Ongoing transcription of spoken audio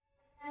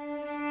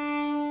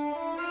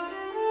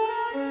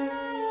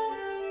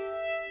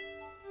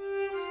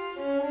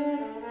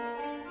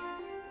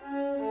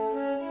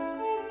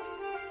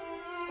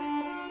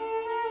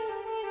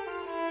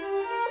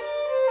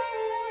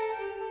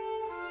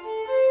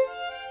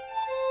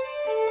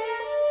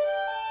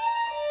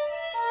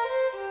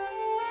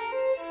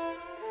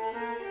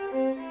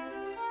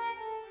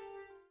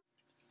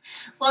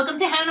welcome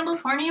to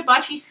Hannibal's Horny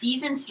Hibachi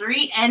Season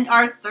 3 and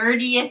our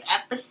 30th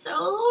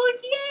episode.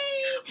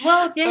 Yay!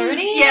 Well,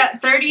 30? Yeah,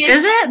 30th.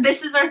 Is it?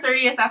 This is our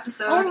 30th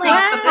episode Oh of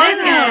my the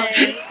goodness.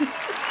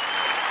 podcast.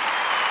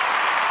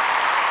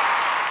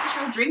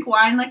 We'll drink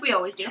wine like we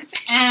always do.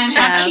 And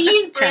have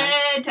cheese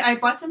bread. I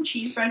bought some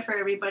cheese bread for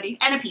everybody.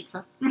 And a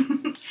pizza.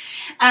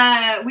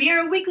 We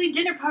are a weekly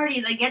dinner party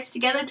that gets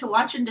together to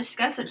watch and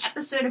discuss an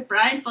episode of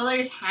Bryan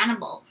Fuller's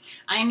Hannibal.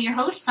 I am your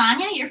host,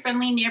 Sonia, your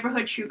friendly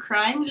neighborhood true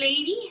crime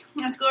lady.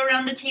 Let's go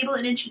around the table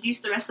and introduce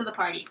the rest of the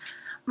party.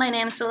 My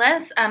name's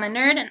Celeste. I'm a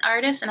nerd, an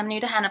artist, and I'm new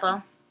to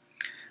Hannibal.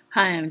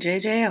 Hi, I'm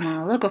JJ. I'm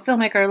a local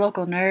filmmaker,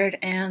 local nerd,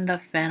 and the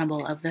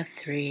Fannibal of the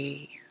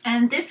three.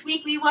 And this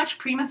week we watched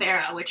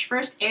Primavera, which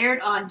first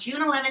aired on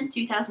June 11,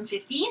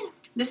 2015.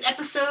 This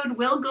episode,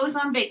 Will goes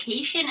on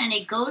vacation, and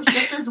it goes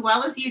just as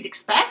well as you'd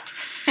expect.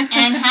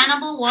 And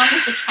Hannibal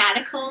wanders the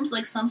catacombs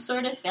like some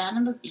sort of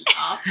Phantom of the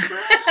Opera.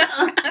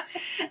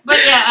 But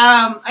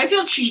yeah, I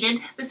feel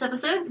cheated this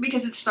episode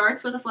because it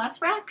starts with a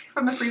flashback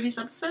from a previous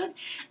episode.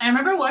 I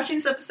remember watching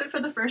this episode for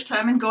the first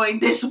time and going,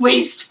 this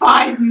wastes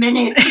 5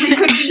 minutes. We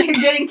could be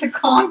getting to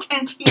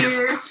content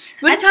here.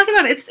 What are you talking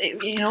about? It's,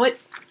 you know what?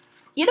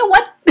 You know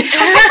what?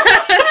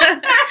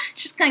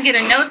 She's going to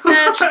get her notes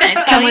out. She's going to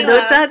Got tell my you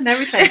notes out and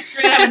everything.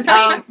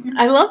 Yeah.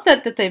 I love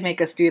that they make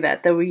us do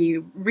that we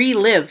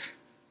relive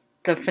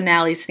the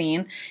finale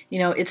scene. You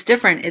know, it's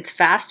different. It's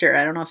faster.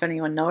 I don't know if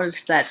anyone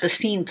noticed that the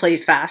scene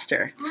plays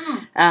faster.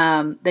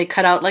 They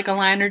cut out like a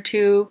line or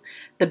two.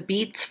 The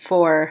beats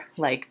for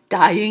like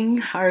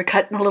dying are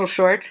cut a little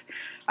short.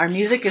 Our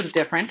music is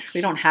different.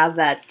 We don't have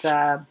that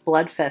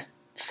bloodfest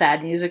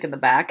sad music in the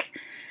back.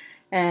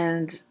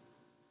 And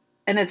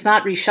it's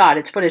not reshot.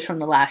 It's footage from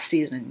the last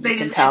season. They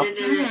just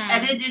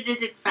edited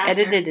it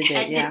faster.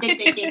 Yeah.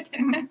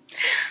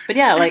 But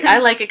yeah, like I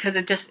like it because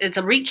it's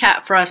a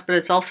recap for us, but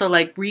it's also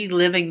like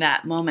reliving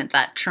that moment,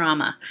 that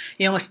trauma.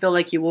 You almost feel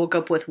like you woke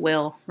up with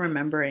Will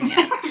remembering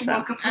it. So.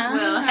 Woke up with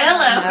Will.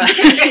 Hello.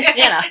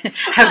 You know,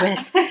 I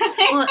wish.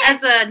 Well,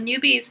 as a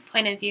newbie's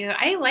point of view,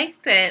 I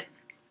liked it,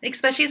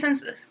 especially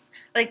since,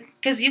 like,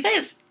 because you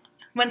guys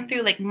went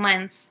through like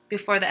months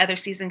before the other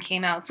season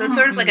came out, so it's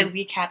sort of like a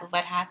recap of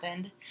what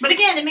happened. But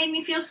again, it made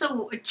me feel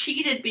so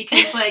cheated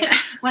because, like,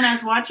 when I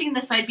was watching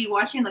this, I'd be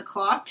watching the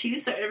clock too.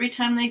 So every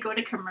time they go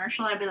to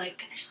commercial, I'd be like,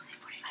 "Okay, there's only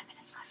 45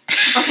 minutes left.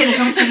 Okay, there's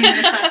only 30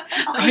 minutes left."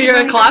 Okay,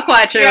 You're a clock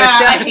watcher. Yeah,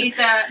 I hate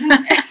that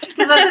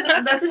because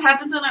that's what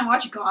happens when I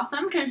watch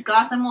Gotham. Because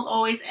Gotham will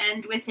always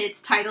end with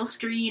its title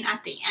screen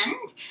at the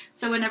end.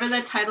 So whenever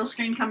that title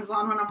screen comes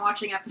on when I'm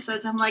watching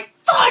episodes, I'm like,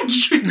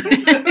 fudge!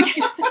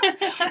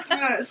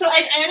 So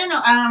I don't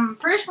know.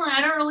 Personally,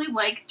 I don't really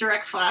like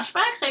direct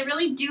flashbacks. I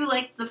really do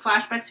like the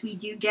flashbacks we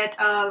do get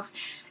of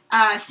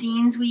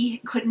scenes we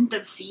couldn't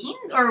have seen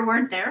or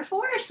weren't there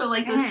for. So,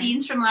 like, those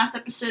scenes from last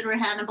episode where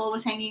Hannibal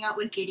was hanging out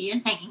with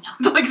Gideon. Hanging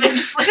out. Like, they're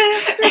just like...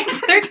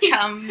 They're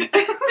chums.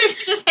 They're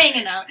just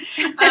hanging out.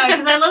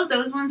 Because I love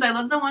those ones. I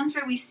love the ones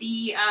where we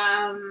see...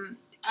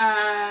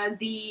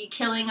 the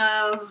killing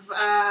of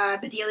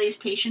Bedelia's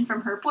patient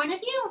from her point of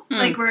view.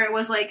 Like, where it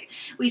was like,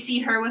 we see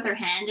her with her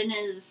hand in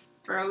his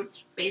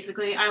throat,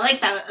 basically. I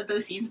like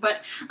those scenes,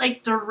 but,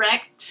 like,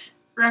 direct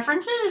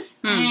references?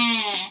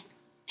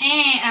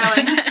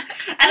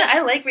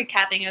 I like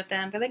recapping with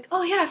them. They're like,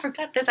 oh yeah, I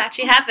forgot this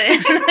actually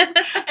happened.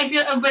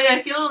 I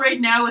feel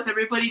right now with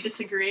everybody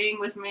disagreeing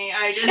with me.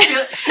 I just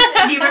feel.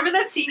 Do you remember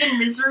that scene in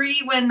Misery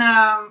when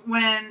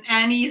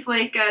Annie's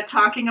like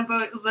talking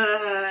about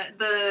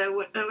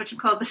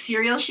the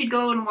serial she'd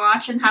go and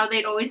watch and how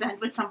they'd always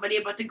end with somebody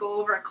about to go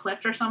over a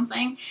cliff or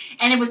something,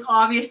 and it was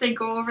obvious they'd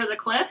go over the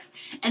cliff,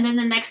 and then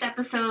the next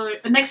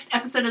episode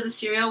of the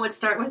serial would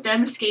start with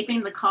them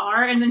escaping the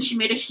car, and then she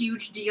made a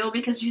huge deal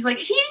because she's like,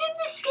 he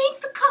didn't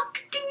escape the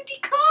cock-a-doodle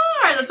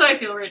car. That's how I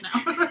feel right now.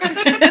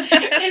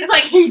 It's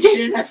like, he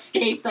didn't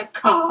escape the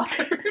car.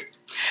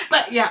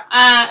 But yeah,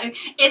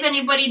 if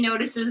anybody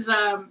notices,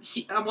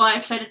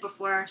 I've said it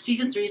before,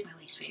 season 3 is my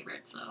least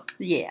favorite, so.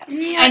 Yeah.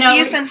 I know.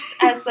 You sent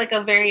us like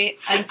a very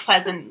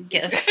unpleasant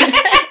gift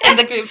in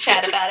the group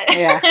chat about it.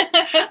 Yeah.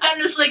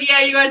 I'm just like,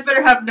 yeah, you guys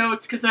better have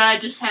notes, because I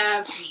just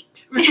have 8.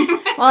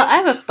 Well, I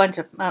have a bunch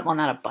of, well,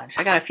 not a bunch.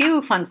 I got a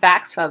few fun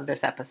facts of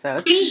this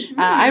episode.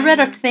 I read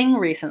a thing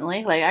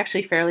recently, like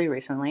actually fairly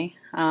recently,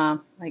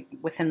 like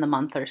within the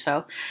month or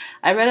so.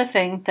 I read a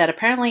thing that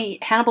apparently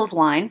Hannibal's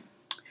line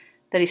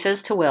that he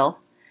says to Will,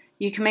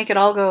 "You can make it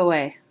all go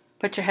away.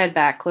 Put your head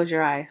back, close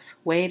your eyes,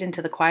 wade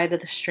into the quiet of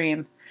the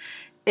stream,"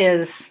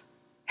 is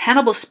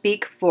Hannibal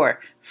speak for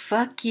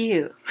 "fuck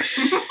you"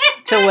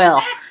 to Will.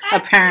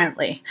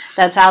 Apparently,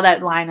 that's how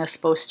that line is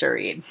supposed to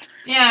read.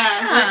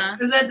 Yeah,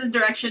 was that the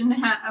direction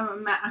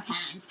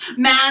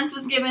Mans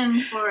was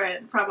given for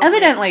it? Probably.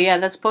 Evidently, yeah.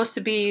 That's supposed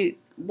to be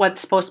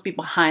what's supposed to be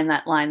behind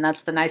that line.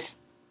 That's the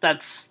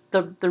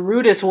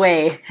rudest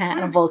way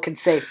Hannibal can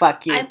say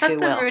 "fuck you" I thought to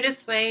the Will.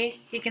 rudest way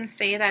he can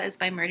say that is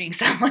by murdering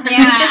someone. Yeah,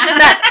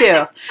 That too.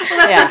 Well,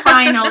 that's the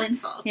final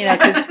insult. You know,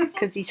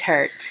 because he's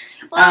hurt.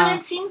 Well, and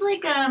it seems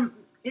like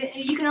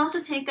you can also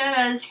take that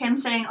as him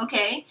saying,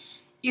 "Okay,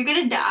 you're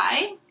gonna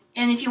die.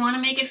 And if you want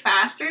to make it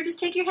faster, just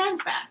take your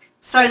hands back.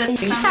 Sorry, that's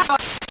the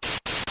sound.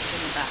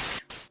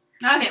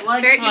 Okay, well,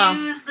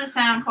 excuse the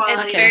sound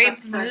quality. It's very of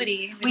this episode.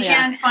 moody. We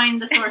can't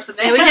find the source of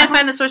it. Yeah, we can't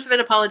find the source of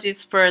it.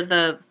 Apologies for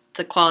the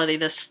quality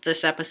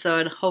this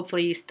episode.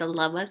 Hopefully you still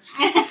love us.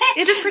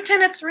 You just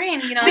pretend it's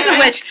rain, you know. Speaking of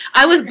which,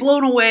 I was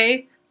blown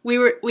away.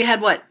 We had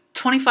what,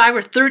 25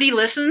 or 30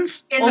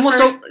 listens in almost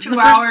the first 2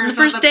 hours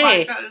the first of the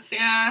day. podcast,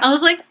 yeah. I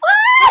was like, what?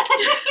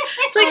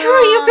 It's like, who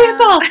are you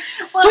people?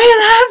 Well, we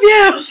love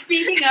you.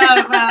 Speaking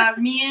of,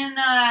 me and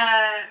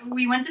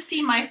we went to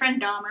see My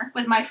Friend Dahmer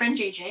with my friend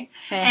JJ,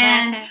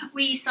 and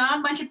we saw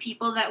a bunch of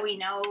people that we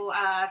know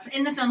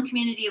in the film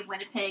community of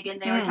Winnipeg, and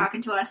they were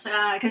talking to us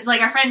because like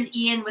our friend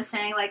Ian was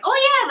saying like,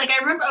 oh yeah, like I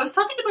remember I was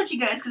talking about you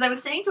guys because I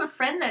was saying to a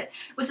friend that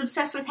was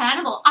obsessed with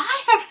Hannibal.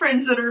 I have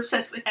friends that are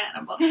obsessed with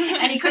Hannibal,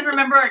 and he couldn't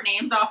remember our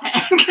names offhand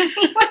because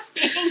he was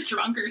being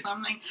drunk or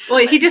something.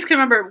 Well, he just can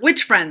remember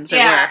which friends it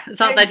were. It's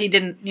not that he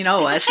didn't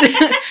know us.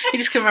 He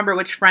just can remember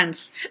which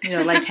friends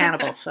liked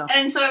Hannibal. So.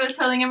 And so I was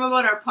telling him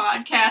about our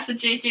podcast, and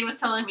JJ was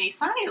telling me,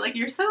 Sonny, like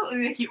you're so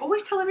like you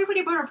always tell everybody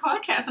about our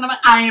podcast, and I'm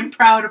like, I am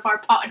proud of our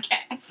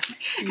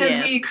podcast because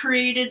we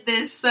created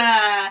this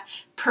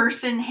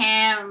person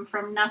ham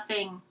from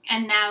nothing,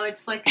 and now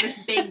it's like this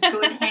big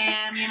good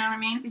ham. You know what I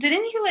mean?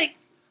 Didn't you like?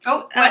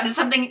 Oh, what? Did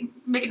something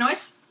make a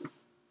noise?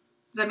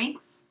 Is that me?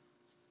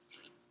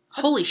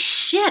 Holy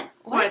shit!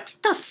 What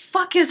the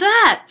fuck is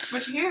that?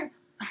 What you hear?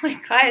 Oh my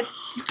god!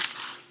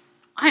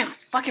 I am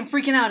fucking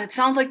freaking out. It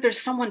sounds like there's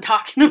someone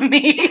talking to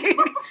me.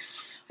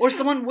 Or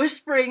someone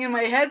whispering in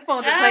my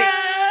headphones.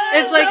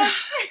 It's like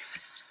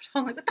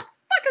I'm like, what the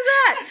fuck is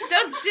that?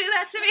 Don't do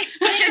that to me.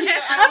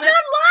 I'm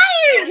not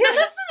lying. Here,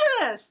 listen to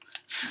this.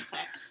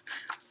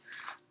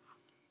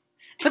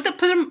 Put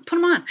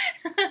them on.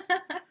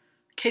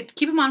 Okay,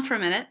 keep them on for a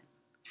minute.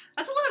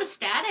 That's a lot of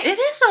static. It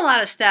is a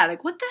lot of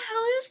static. What the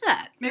hell is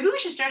that? Maybe we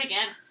should start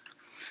again.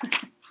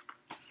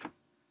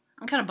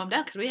 I'm kind of bummed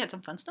out because we had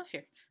some fun stuff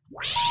here.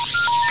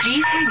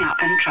 Please hang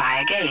up and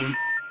try again.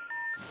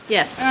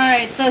 Yes.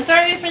 Alright, so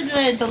sorry for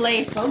the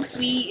delay, folks.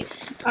 We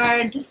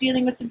are just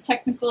dealing with some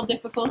technical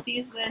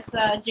difficulties with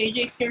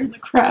JJ scaring the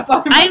crap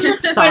out of us.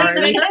 I'm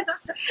sorry.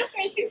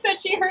 And she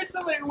said she heard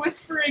somebody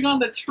whispering on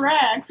the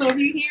track, so if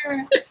you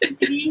hear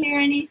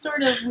any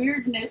sort of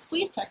weirdness,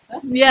 please text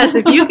us. Yes,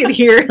 if you can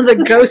hear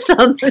the ghosts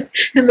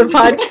in the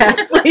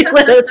podcast, please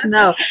let us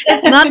know.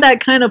 It's not that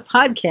kind of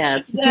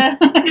podcast.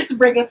 Just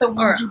bring up the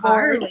Ouija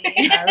board.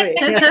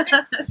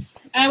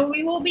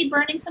 We will be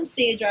burning some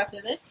sage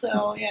after this,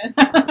 so yeah,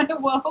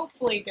 we'll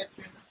hopefully get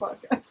through this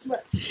podcast.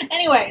 But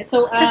anyway,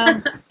 so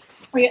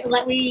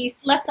we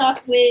left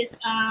off with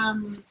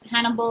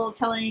Hannibal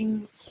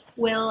telling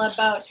Will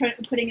about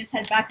putting his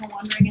head back and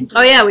wandering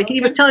into. He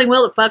was telling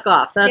Will to fuck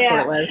off. That's what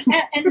it was.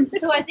 And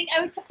so I think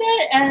I took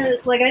that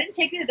as like I didn't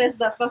take it as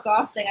the fuck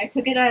off thing. I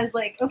took it as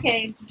like,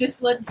 okay,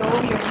 just let go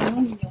of your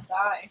wound and you'll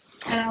die.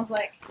 And I was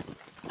like.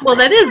 Well,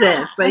 that is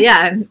it, but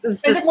yeah.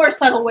 It's a more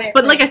subtle way of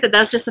But like I said,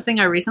 that's just a thing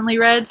I recently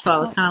read, so I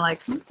was kind of like,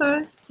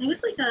 okay. It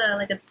was like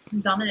a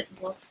dominant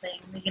wolf thing,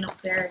 like,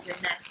 bare your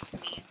neck to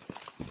me.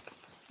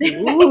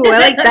 Ooh, I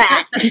like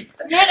that.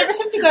 Man, ever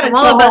since you got a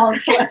dog, what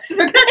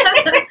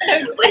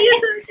are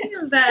you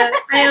talking about?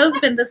 I always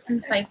been this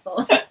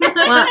insightful.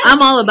 Well,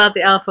 I'm all about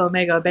the alpha,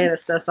 omega, beta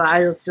stuff, so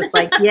I was just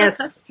like, yes,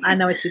 I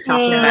know what you're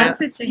talking about.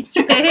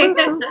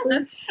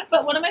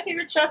 But one of my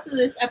favorite shots of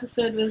this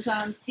episode was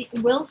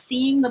Will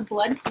seeing the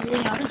blood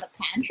pooling out of the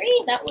pantry.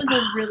 That was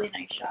a really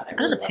nice shot.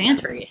 Out of the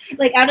pantry?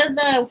 Like, out of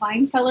the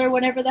wine cellar,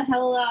 whatever the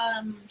hell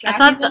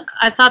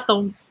I thought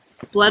the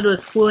blood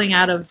was pooling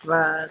out of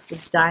the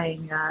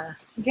dying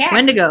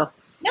Wendigo.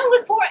 No, it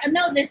was poor.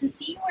 No, there's a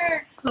scene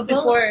where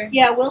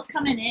Will's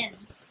coming in,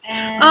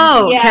 and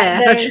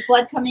there's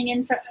blood coming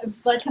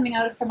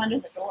out from under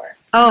the door.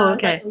 Oh,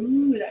 okay. Like,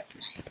 ooh, that's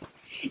nice.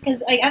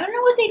 Because I don't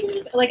know what they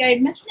do. Like I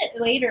mentioned it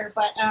later,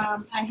 but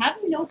I have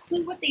no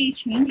clue what they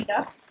changed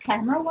up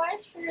camera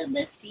wise for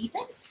this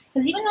season.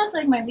 Because even though it's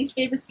like my least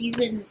favorite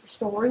season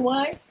story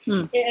wise,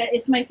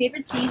 it's my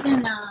favorite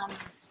season.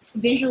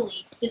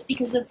 Visually, just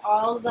because of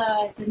all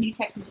the new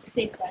techniques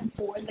they've done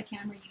for the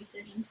camera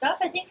usage and stuff,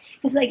 I think,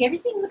 because like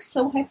everything looks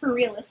so hyper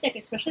realistic,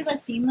 especially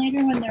that scene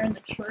later when they're in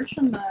the church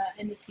and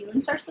the ceiling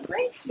starts to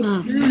break.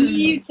 It's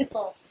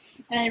beautiful,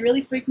 and it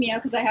really freaked me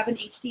out because I have an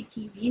HD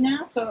TV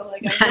now, so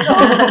like,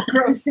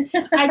 gross!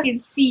 I can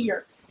see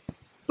your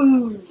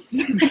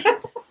boobs.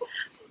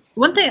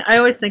 One thing I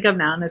always think of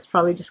now, and it's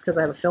probably just because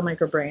I have a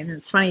filmmaker brain, and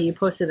it's funny you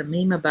posted a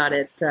meme about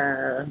it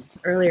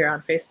earlier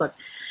on Facebook.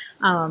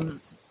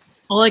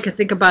 All I could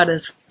think about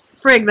is,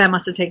 frig, that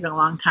must have taken a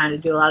long time to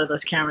do a lot of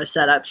those camera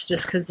setups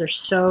just because they're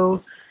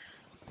so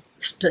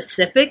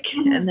specific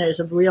and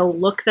there's a real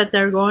look that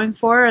they're going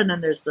for, and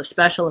then there's the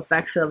special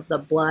effects of the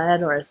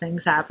blood or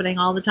things happening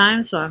all the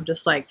time. So I'm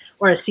just like,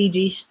 or a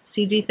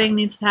CG thing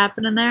needs to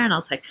happen in there, and I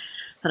was like,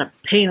 what a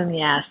pain in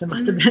the ass it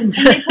must have been. And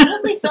they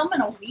probably film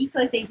in a week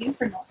like they do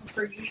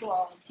for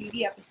usual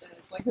TV episodes.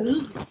 Like,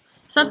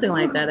 something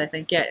like that, I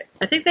think. Yeah,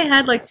 I think they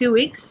had like 2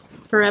 weeks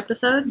per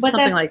episode, but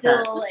something that's like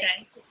still, that.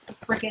 Like, a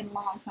freaking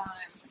long time.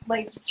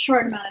 like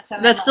short amount of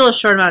time. That's still a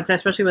short amount of time,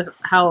 especially with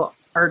how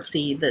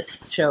artsy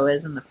this show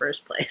is in the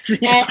first place.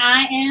 And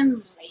I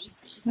am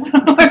lazy, so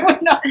I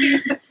would not do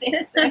the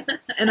same thing.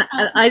 And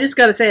I just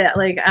got to say that,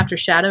 like, after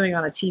shadowing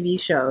on a TV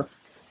show,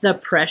 the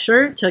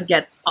pressure to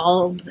get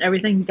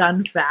everything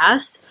done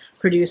fast,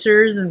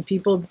 producers and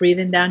people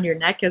breathing down your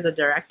neck as a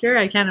director,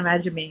 I can't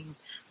imagine being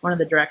one of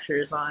the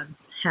directors on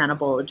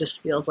Hannibal. It just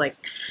feels like,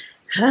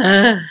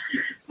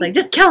 it's like,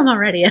 just kill him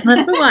already and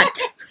let's move on.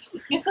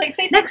 It's like,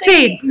 say Next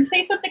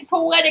something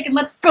poetic and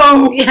let's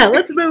go. Yeah,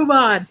 let's move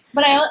on.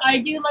 But I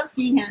do love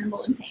seeing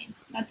Hannibal in pain.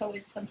 That's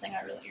always something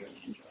I really,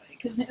 really enjoy.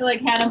 Because,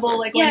 like, Hannibal,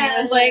 like,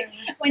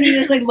 when he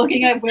was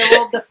looking at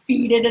Will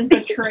defeated and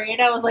betrayed,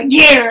 I was like,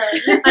 yeah!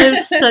 I have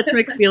such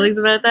mixed feelings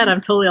about that.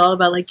 I'm totally all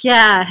about, like,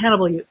 yeah,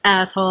 Hannibal, you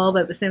asshole.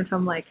 But at the same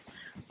time, I'm like,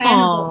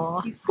 Hannibal,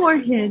 aw, poor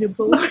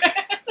Hannibal. But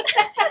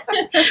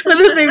at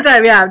the same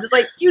time, yeah, I'm just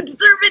like, you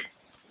deserve it.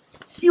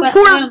 You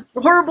poor,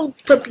 horrible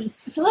puppy.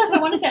 So, Les, I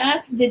wanted to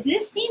ask, did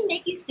this scene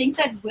make you think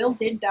that Will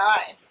did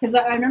die? Because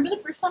I remember the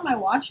first time I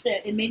watched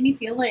it, it made me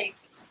feel like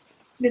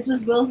this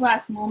was Will's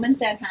last moment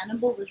that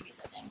Hannibal was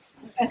reliving.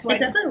 It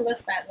definitely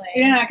looked that way.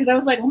 Yeah, because I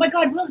was like, oh my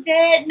god, Will's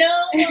dead,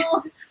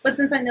 no! But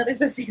since I know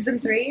there's a season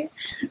 3...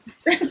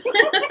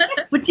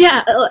 But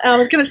yeah, I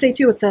was going to say,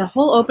 too, with the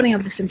whole opening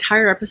of this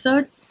entire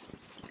episode,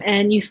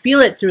 and you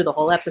feel it through the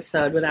whole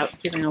episode without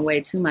giving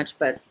away too much,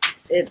 but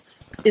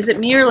is it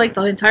me or, like,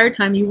 the entire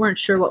time you weren't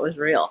sure what was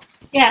real?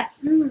 Yes.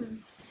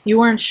 You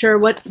weren't sure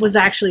what was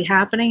actually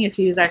happening, if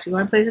he was actually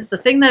going places. The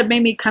thing that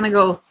made me kind of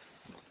go,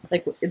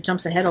 like, it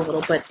jumps ahead a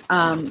little, but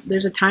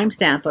there's a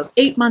timestamp of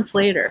 8 months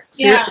later.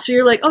 So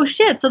you're like, oh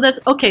shit, so that's,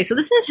 okay, so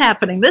this is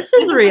happening, this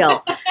is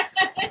real.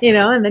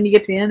 And then you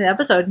get to the end of the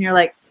episode and you're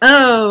like,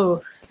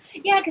 oh.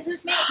 Yeah, because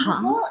this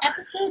whole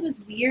episode was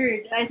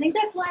weird. I think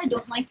that's why I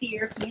don't like the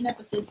European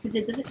episodes, because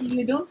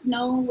you don't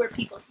know where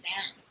people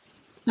stand.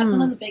 That's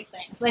one of the big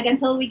things. Like,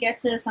 until we get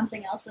to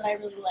something else that I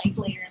really like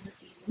later in the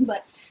season,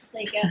 but,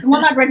 like,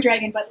 well, not Red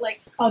Dragon, but,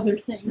 like, other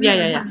things.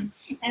 Yeah.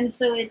 And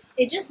so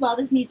it just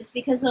bothers me just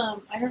because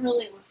I don't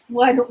really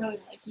like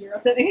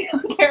Europe. That makes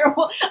me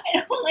terrible.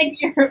 I don't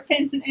like Europe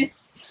in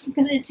this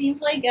because it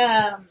seems like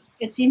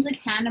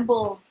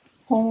Hannibal's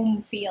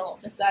home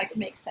field, if that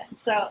makes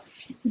sense. So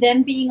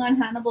them being on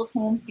Hannibal's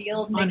home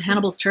field, on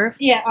Hannibal's turf.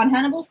 Yeah, on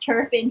Hannibal's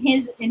turf in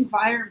his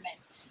environment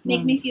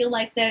makes me feel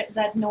like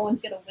that no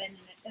one's gonna win.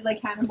 And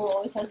like Hannibal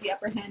always has the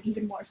upper hand,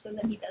 even more so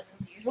than he does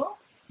as usual.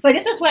 So I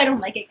guess that's why I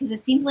don't like it, because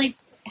it seems like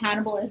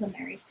Hannibal is a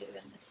Mary Sue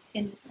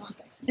in this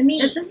context. To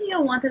me, isn't he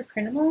a wanted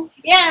criminal?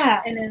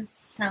 Yeah, in his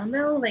town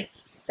though, like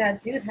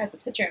that dude has a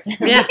picture of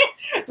him. Yeah.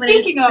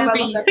 Speaking of,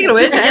 take it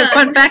away. I have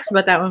fun facts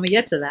about that when we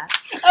get to that.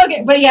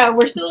 Okay, but yeah,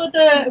 we're still at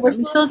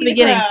the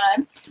beginning.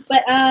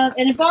 But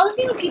and it bothers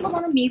me when people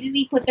don't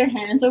immediately put their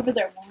hands over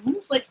their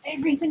wounds. Like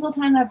every single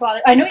time that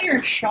bothers. I know you're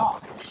in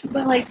shock,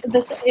 but like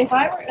this, if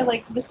I were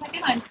like the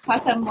second I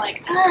cut, I'm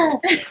like,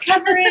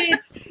 cover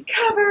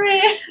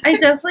it. I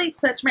definitely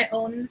clutched my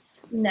own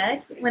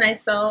neck when I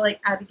saw like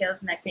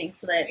Abigail's neck being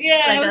slit.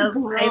 Yeah,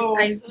 like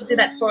I did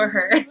that for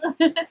her.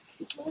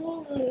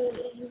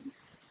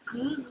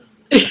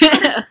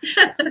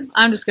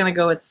 I'm just gonna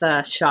go with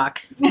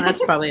shock.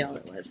 That's probably all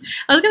it was.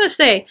 I was gonna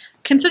say,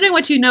 considering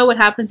what you know, what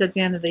happens at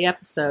the end of the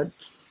episode,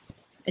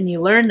 and you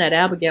learn that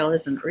Abigail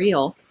isn't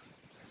real,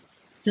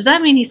 does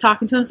that mean he's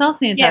talking to himself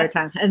the entire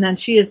time? And then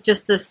she is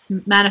just this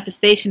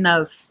manifestation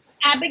of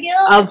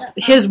Abigail of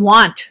his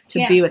want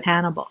to be with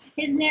Hannibal.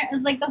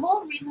 Like the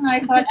whole reason I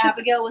thought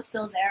Abigail was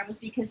still there was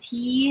because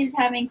he is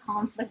having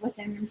conflict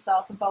within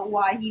himself about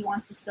why he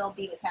wants to still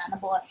be with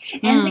Hannibal,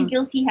 and the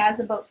guilt he has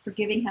about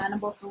forgiving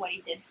Hannibal for what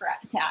he did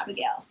to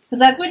Abigail. Because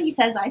that's what he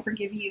says, "I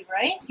forgive you,"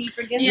 right? He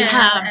forgives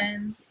her.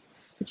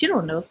 But you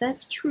don't know if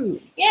that's true.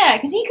 Yeah,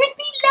 because he could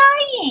be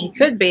lying. He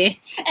could be.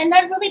 And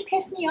that really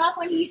pissed me off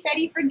when he said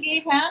he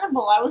forgave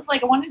Hannibal. I was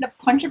like, I wanted to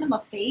punch him in the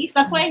face.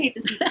 That's why I hate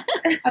this season.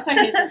 That's why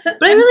I hate this season.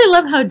 But I really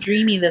love how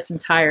dreamy this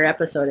entire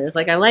episode is.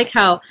 Like, I like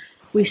how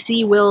we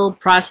see Will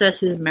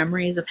process his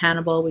memories of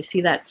Hannibal. We see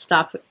that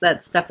stuff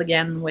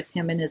again with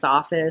him in his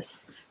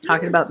office,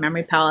 talking about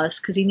Memory Palace,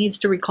 because he needs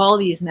to recall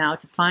these now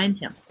to find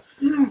him.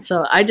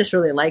 So I just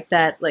really like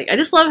that. Like, I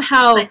just love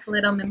how it's like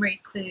little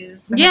memory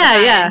clues.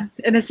 Yeah,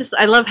 and it's just,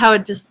 I love how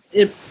it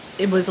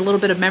was a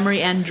little bit of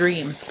memory and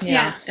dream.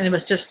 Yeah, and it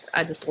was just,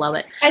 I just love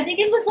it. I think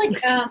it was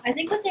like I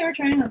think what they were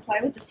trying to imply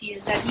with the scene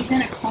is that he's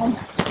in a coma,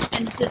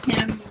 and this is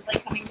him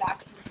like coming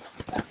back to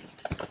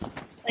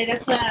himself. Like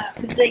that's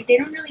because like they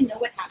don't really know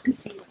what happens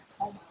to you in a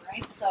coma,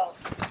 right? So,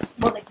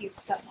 well, like you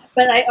somewhat,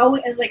 but I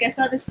always like I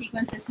saw the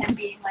sequence as him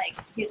being like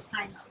his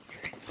time out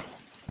there.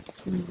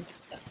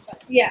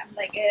 Yeah,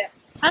 like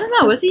I don't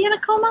know. Was he in a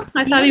coma?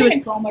 I thought he was in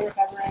a coma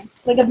recovering,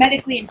 like a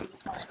medically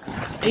induced one.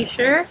 Are you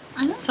sure?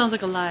 I know. Sounds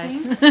like a lie.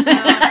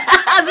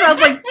 That sounds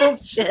like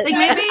bullshit. Like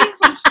maybe.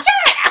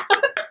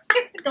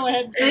 Go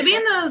ahead. Maybe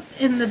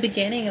in the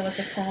beginning it was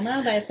a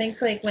coma, but I think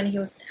like when he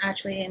was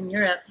actually in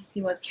Europe,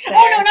 he was. There.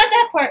 Oh no, not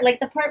that part. Like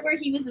the part where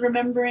he was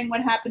remembering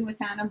what happened with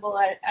Hannibal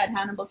at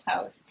Hannibal's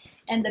house,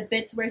 and the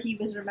bits where he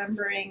was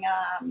remembering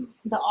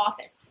The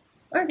Office.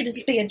 Or it could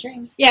just be a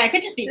dream. Yeah, it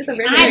could just be. It's a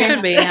dream. very I good- don't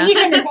could be, know. yeah. He's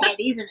in his head.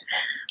 He's in his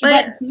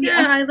head. But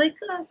yeah. I like,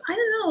 I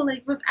don't know,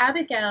 like with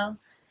Abigail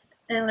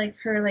and like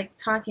her like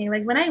talking,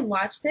 like when I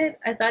watched it,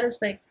 I thought it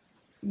was like,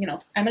 you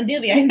know, I'm a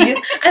newbie.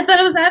 I thought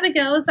it was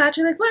Abigail. I was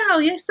actually like, wow,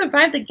 you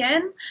survived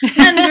again?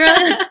 And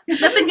girl,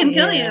 nothing can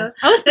kill you.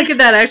 I was thinking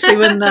that actually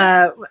when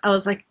I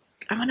was like,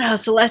 I wonder how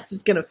Celeste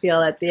is going to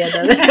feel at the end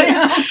of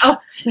it. Oh,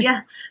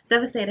 yeah,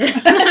 devastated.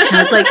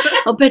 I was like,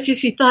 I'll bet you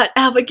she thought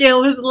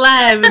Abigail was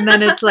alive. And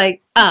then it's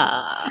like,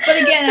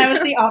 But again, I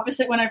was the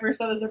opposite when I first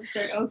saw this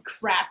episode. Oh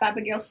crap,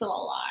 Abigail's still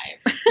alive.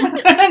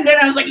 And then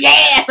I was like,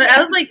 yeah! But I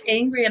was like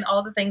angry at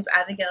all the things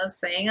Abigail was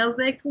saying. I was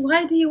like,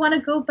 why do you want to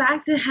go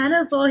back to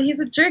Hannibal? He's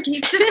a jerk. He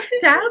just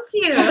stabbed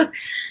you.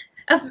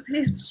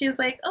 She was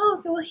like,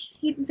 oh, well,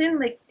 he didn't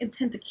like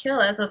intend to kill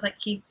us. I was like,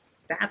 he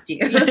stabbed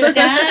you. He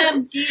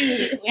stabbed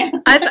you.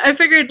 I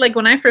figured, like,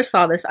 when I first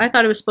saw this, I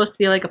thought it was supposed to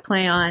be like a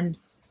play on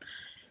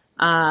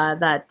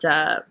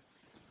that,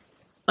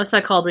 what's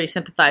that called where you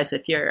sympathize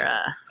with your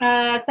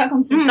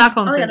Stockholm Syndrome.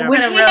 Stockholm Oh, yeah, Syndrome? Which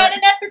That's we what I had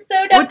an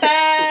episode about.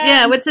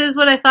 Yeah, which is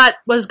what I thought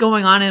was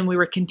going on, and we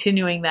were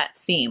continuing that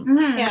theme.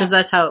 Mhm. Yeah. Because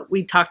that's how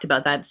we talked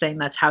about that, saying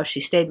that's how she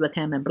stayed with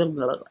him and blah,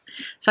 blah, blah, blah.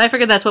 So I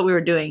figured that's what we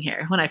were doing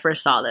here when I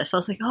first saw this. I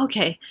was like,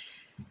 okay.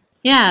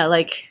 Yeah,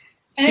 like,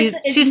 And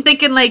she's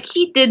thinking, like,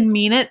 he didn't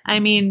mean it. I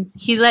mean,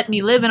 he let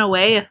me live in a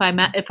way if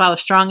I was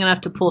strong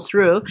enough to pull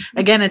through.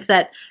 Again, it's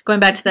that, going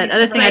back to that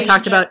other thing I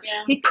talked about,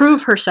 Yeah.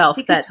 prove herself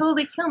He could that.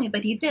 totally kill me,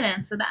 but he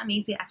didn't, so that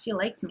means he actually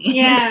likes me.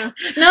 Yeah.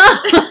 No!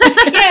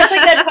 Yeah, it's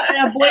like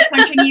that boy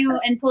punching you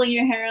and pulling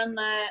your hair on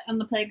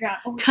the playground.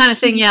 Oh, kind of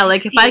thing, yeah.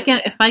 Like, see if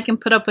it. I can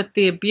put up with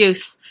the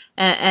abuse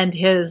and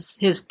his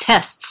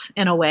tests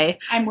in a way,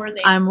 I'm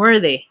worthy. I'm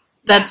worthy.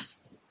 That's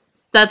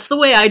the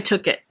way I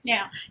took it.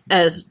 Yeah.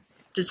 As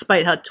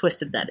despite how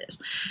twisted that is,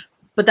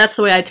 but that's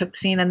the way I took the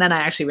scene. And then I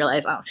actually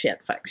realized, oh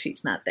shit, fuck,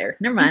 she's not there.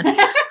 Never mind.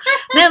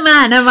 Never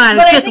mind. But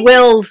It's I just think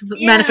Will's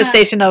yeah.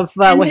 manifestation of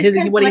And what his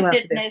he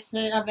wants to do.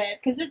 conflictedness of it,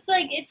 because it's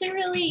like it's a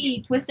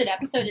really twisted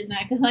episode in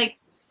that, because like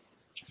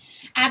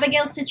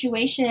Abigail's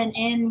situation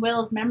in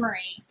Will's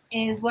memory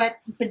is what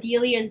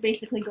Bedelia is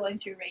basically going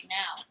through right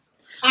now.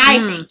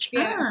 I think.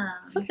 Yeah. Ah.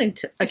 Something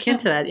akin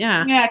to that,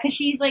 yeah. Yeah, because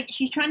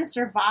she's trying to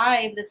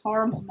survive this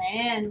horrible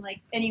man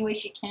like any way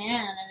she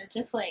can, and it's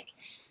just like,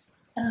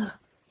 ugh,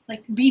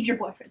 like leave your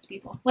boyfriends,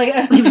 people. Like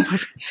leave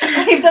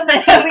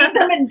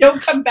them and don't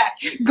come back.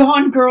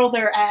 Gone girl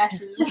their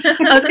asses.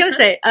 I was gonna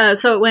say,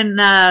 so when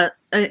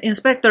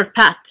Inspector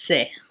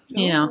Patsy,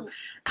 Ooh.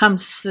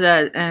 comes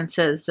and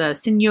says,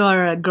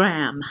 Signora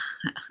Graham.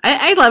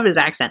 I love his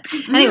accent.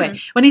 Anyway,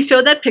 when he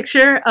showed that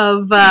picture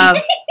of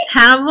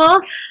Hannibal,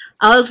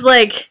 I was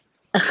like,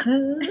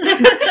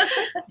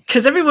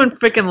 because everyone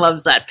freaking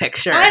loves that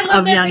picture I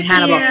love of that young picture.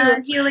 Hannibal. Yeah,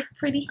 he looked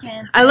pretty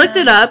handsome. I looked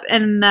it up,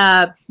 and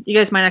you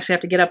guys might actually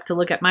have to get up to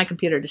look at my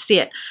computer to see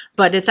it.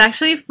 But it's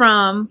actually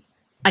from,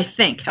 I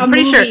think, I'm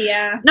pretty sure.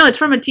 Yeah, No, it's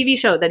from a TV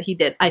show that he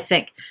did, I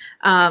think.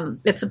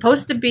 It's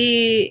supposed to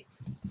be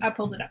I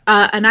pulled it up.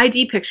 an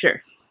ID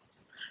picture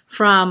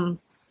from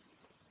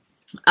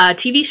a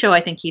TV show I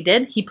think he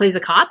did. He plays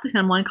a cop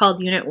in one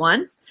called Unit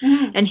 1.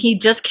 Mhm. And he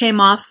just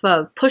came off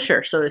of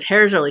Pusher, so his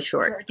hair is really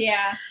short.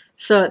 Yeah,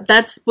 So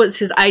that's what's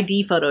his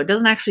ID photo. It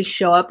doesn't actually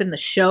show up in the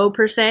show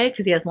per se,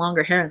 because he has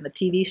longer hair in the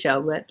TV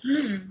show, but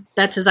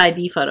that's his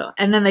ID photo.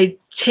 And then they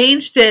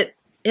changed it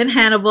in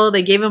Hannibal.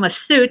 They gave him a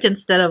suit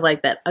instead of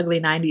like that ugly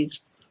 90s.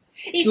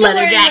 he's still Leather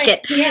wearing,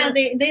 jacket. Like, yeah,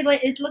 they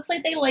like. It looks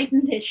like they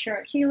lightened his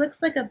shirt. He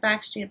looks like a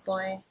Backstreet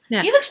Boy.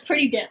 Yeah. He looks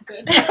pretty damn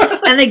good.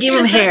 And they gave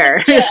him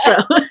hair. Yeah. So.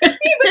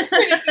 He looks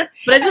pretty good.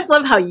 But I just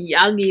love how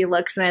young he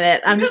looks in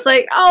it. I'm just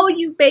like, oh,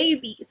 you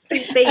baby.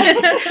 Sweet baby.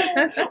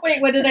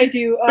 Wait, what did I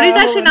do? But he's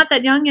actually not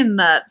that young in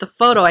the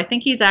photo. I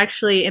think he's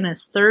actually in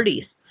his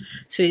 30s.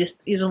 So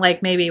he's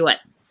like maybe,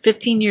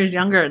 15 years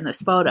younger in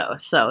this photo.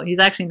 So he's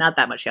actually not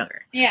that much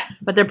younger. Yeah.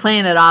 But they're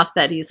playing it off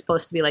that he's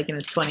supposed to be like in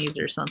his 20s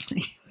or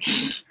something.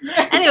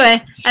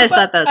 Anyway, I just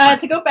thought that was fun.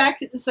 To go back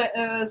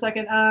a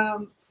second,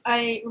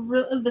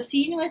 the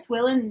scene with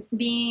Willen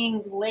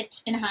being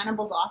lit in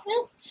Hannibal's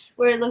office,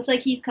 where it looks like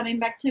he's coming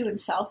back to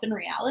himself in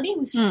reality,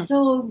 was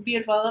so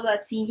beautiful. I love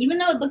that scene, even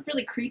though it looked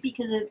really creepy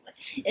because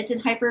it's in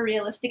hyper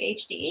realistic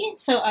HD.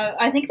 So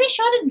I think they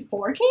shot it in 4K.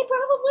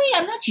 Probably,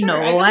 I'm not sure. No,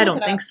 gotta I look don't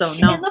it think up. so.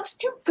 No. It looks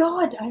too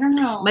good. I don't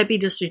know. Might be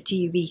just your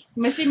TV.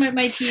 Must be my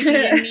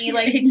TV and me,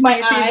 like HD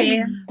my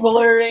TV. eyes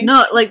blurring.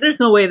 No, like there's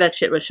no way that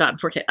shit was shot in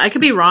 4K. I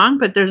could be wrong,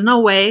 but there's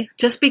no way,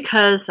 just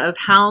because of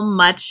how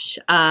much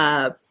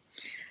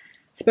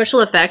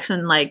special effects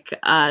and like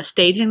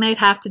staging they'd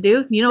have to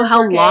do. You know For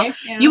how 4K, long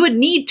yeah. you would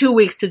need 2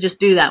 weeks to just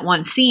do that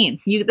one scene.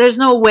 There's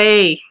no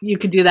way you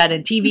could do that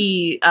in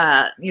TV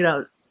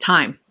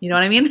time. You know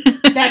what I mean?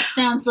 That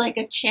sounds like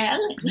a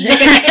challenge.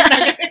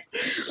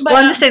 But, Well,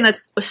 I'm just saying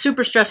that's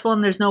super stressful,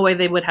 and there's no way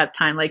they would have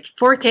time. Like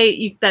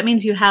 4K, that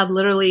means you have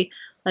literally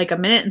like a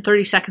minute and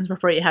 30 seconds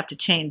before you have to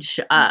change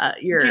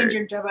your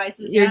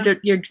devices.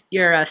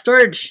 your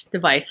storage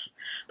device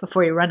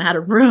before you run out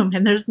of room,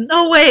 and there's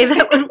no way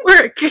that would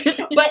work.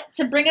 But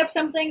to bring up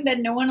something that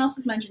no one else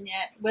has mentioned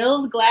yet,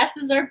 Will's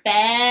glasses are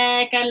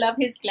back. I love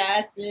his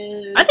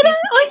glasses. Are they back?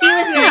 Oh, He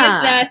was wearing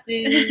yeah. his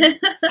glasses.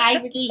 I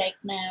really like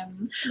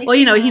them. Well,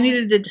 you know, he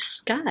needed a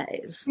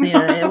disguise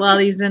while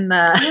he's in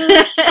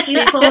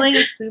He's pulling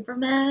a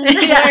Superman.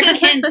 Clark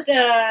Kent's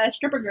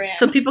strippergram.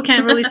 so people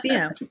can't really see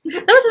him.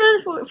 That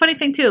was another funny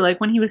thing too. Like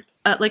when he was,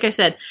 like I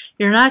said,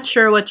 you're not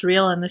sure what's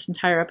real in this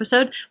entire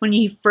episode. When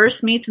he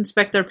first meets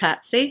Inspector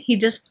Patsy, he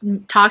just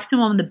talks to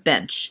him on the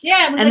bench.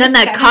 Yeah, it was And like then a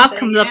that second cop thing,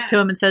 comes yeah. up to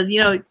him and says,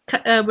 you know,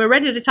 we're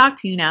ready to talk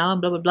to you now,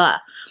 and blah, blah, blah.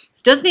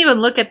 Doesn't even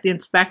look at the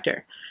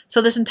inspector.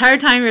 So this entire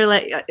time, you're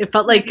like, it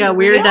felt like a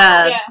weird,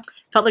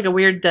 felt like a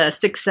weird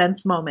Sixth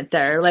Sense moment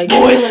there. Like,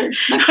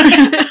 Spoilers.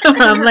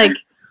 I'm like,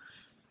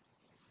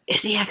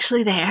 is he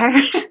actually there?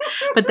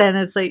 But then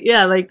it's like,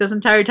 yeah, like this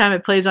entire time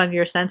it plays on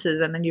your senses,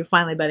 and then you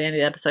finally, by the end of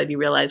the episode, you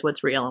realize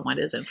what's real and what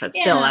isn't. But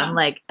still, Yeah. I'm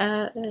like,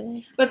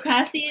 But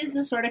Patsy is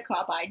the sort of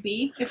cop I'd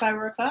be if I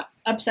were a cop,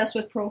 obsessed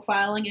with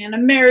profiling and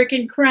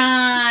American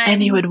crime.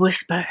 and he would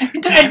whisper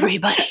to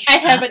everybody.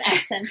 I'd have an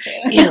accent too.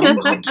 Il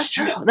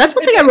monstro. That's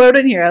one thing I wrote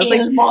in here. I was Il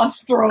like,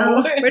 monstro.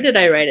 oh, where did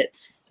I write it?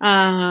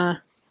 I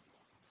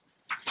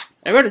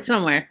wrote it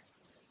somewhere.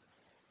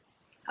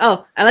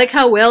 Oh, I like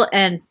how Will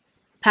and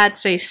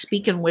Patsy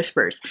speak in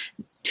whispers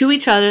to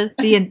each other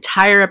the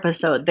entire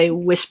episode. They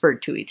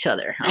whispered to each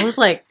other. I was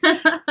like,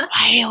 why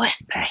are you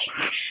whispering?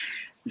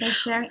 They're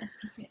sharing a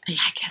secret. Yeah,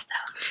 I guess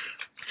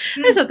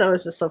that. I thought that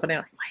was just so funny.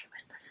 I'm like, why are you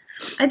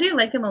whispering? I do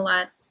like him a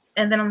lot.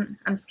 And then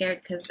I'm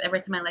scared because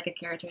every time I like a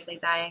character, they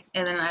die.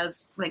 And then I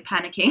was like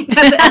panicking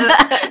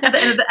at the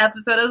end of the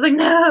episode. I was like,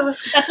 no.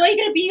 That's why you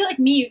gotta be like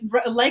me.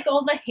 Like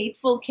all the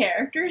hateful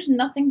characters,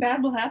 nothing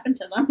bad will happen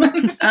to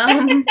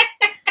them.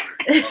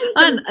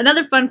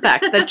 Another fun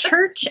fact: the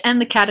church and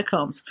the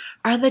catacombs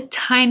are the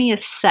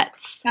tiniest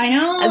sets. I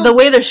know. And the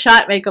way they're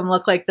shot make them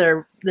look like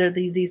they're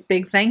these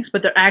big things,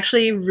 but they're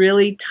actually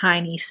really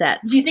tiny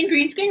sets. Do you think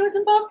green screen was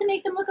involved to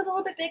make them look a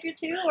little bit bigger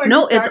too? Or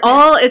No, just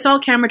it's all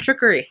camera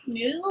trickery.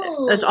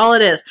 No. That's all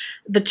it is.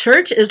 The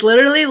church is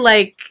literally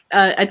like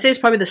I'd say it's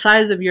probably the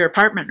size of your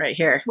apartment right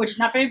here. Which is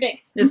not very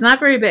big. It's not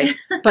very big,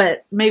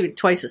 but maybe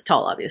twice as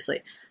tall,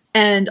 obviously.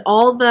 And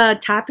all the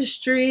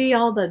tapestry,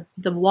 all the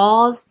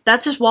walls,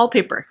 that's just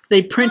wallpaper.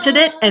 They printed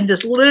it and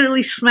just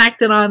literally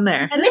smacked it on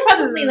there. And they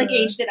probably like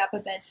aged it up a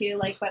bit too,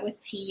 like but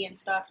with tea and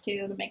stuff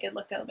too to make it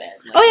look a bit.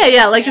 Like, Oh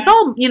yeah, like it's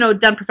all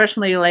done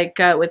professionally, like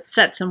with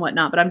sets and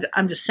whatnot. But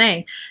I'm just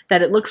saying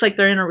that it looks like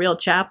they're in a real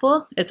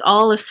chapel. It's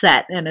all a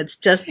set, and it's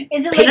just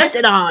Is it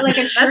pasted on. like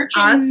a church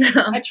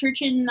awesome. a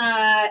church in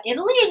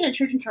Italy, or is it a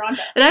church in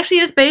Toronto? It actually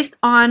is based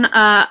on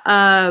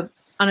a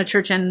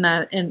church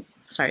in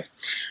sorry.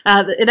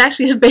 It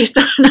actually is based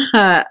on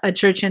a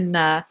church in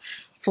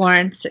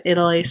Florence,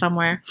 Italy,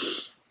 somewhere.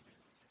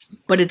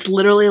 But it's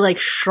literally like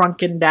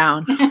shrunken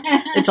down.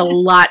 It's a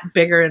lot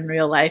bigger in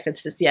real life.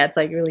 It's just it's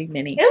like really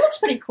mini. It looks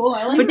pretty cool.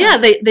 I like But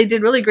that. yeah, they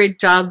did really great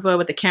job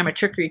with the camera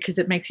trickery because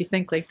it makes you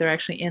think like they're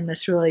actually in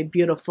this really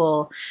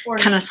beautiful,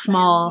 Ornate kind of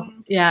small,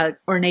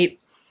 ornate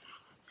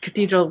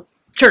cathedral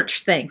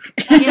church thing.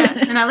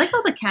 Yeah, and I like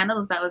all the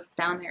candles that was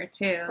down there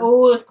too.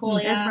 Oh, it was cool.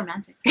 It was Yeah.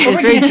 romantic.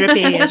 It's very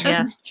drippy. And, It's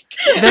yeah,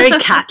 it's very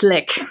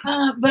Catholic.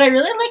 But I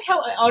really like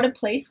how out of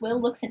place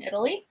Will looks in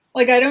Italy.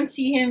 Like, I don't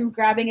see him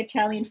grabbing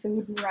Italian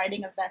food and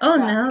writing of that Oh,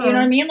 stuff. no. You know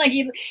what I mean? Like,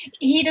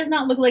 he does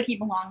not look like he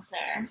belongs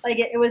there. Like,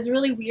 it was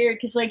really weird,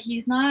 because, like,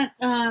 he's not,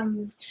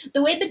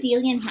 the way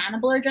Bedelia and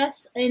Hannibal are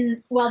dressed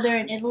while they're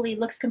in Italy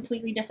looks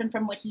completely different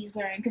from what he's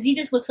wearing, because he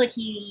just looks like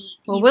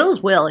Well,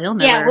 Will's Will. He'll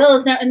never. Yeah, Will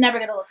is never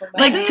going to look like that.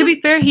 Like, to be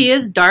fair, he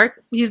is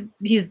dark.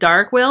 He's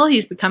dark Will.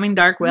 He's becoming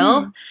dark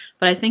Will.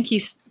 But I think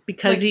he's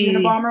because like he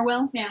Unabomber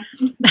Will? Yeah.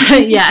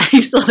 yeah,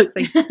 he still looks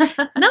like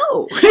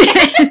no.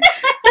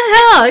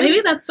 The hell?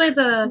 Maybe that's why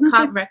the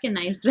cop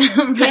recognized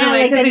them. Yeah,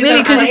 like that he's Maybe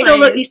like, because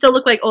 "Oh, he still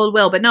look like old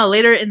Will, but no.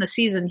 Later in the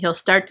season, he'll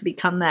start to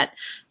become that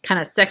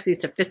kind of sexy,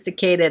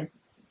 sophisticated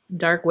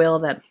dark Will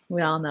that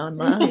we all know and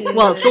love. Ooh.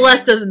 Well,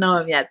 Celeste doesn't know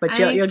him yet, but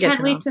you'll get can't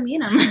to know wait him. to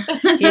meet him.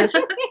 He's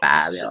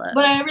fabulous.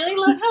 But I really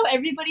love how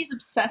everybody's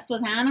obsessed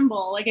with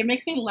Hannibal. Like, it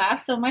makes me laugh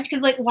so much,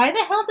 because, like, why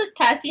the hell does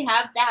Cassie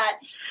have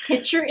that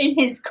picture in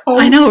his coat?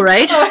 I know,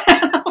 right?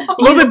 A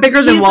little bit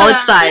bigger than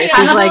Wallet's size. He's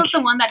Hannibal's like,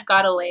 the one that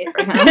got away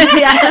from him.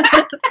 yeah.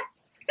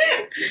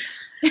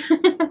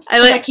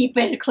 I keep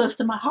it close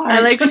to my heart.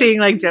 I like seeing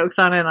like jokes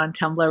on it on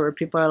Tumblr where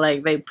people are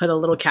like, they put a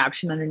little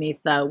caption underneath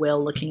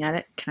Will looking at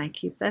it. Can I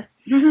keep this?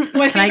 Can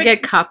I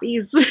get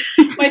copies?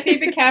 My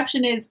favorite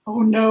caption is,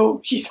 "Oh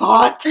no, she's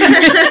hot."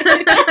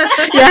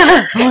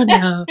 Yeah. Oh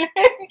no.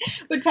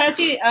 But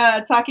Patsy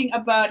talking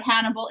about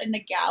Hannibal in the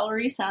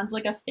gallery sounds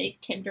like a fake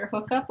Tinder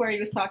hookup, where he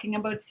was talking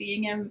about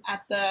seeing him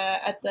at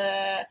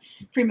the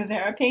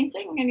Primavera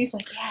painting, and he's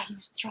like, "Yeah, he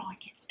was drawing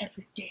it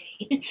every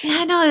day." Yeah,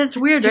 I know, that's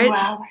weird, 2 right?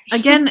 hours.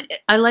 Again,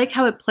 I like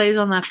how it plays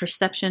on that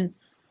perception.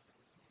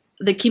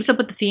 that keeps up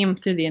with the theme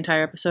through the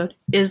entire episode.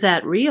 Is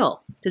that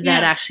real? Did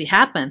that actually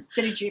happen?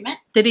 Did he dream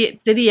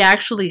it? Did he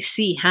actually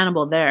see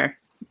Hannibal there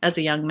as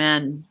a young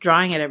man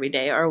drawing it every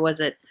day, or was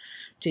it?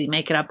 Did he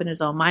make it up in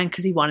his own mind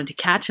because he wanted to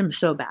catch him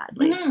so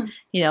badly? Mm-hmm.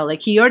 You know,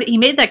 like he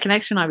made that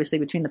connection obviously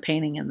between the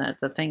painting and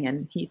the thing,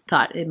 and he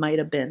thought it might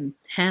have been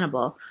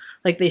Hannibal.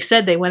 Like they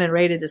said, they went and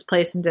raided his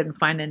place and didn't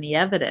find any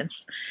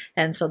evidence,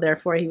 and so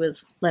therefore he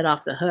was let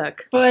off the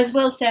hook. But as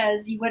Will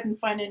says, you wouldn't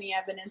find any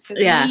evidence. So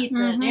he eats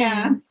it.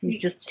 Yeah,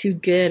 he's just too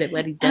good at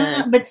what he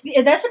does. But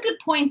that's a good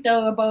point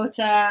though about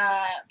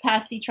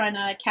Passy trying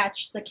to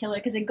catch the killer,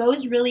 because it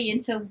goes really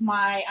into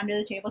my under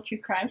the table true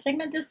crime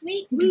segment this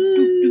week.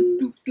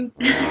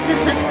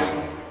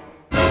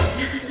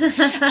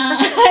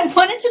 I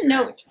wanted to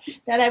note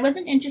that I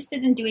wasn't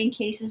interested in doing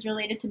cases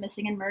related to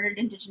missing and murdered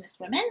Indigenous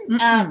women.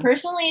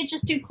 Personally, it's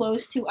just too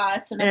close to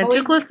us. And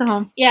too close to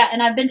home. Yeah,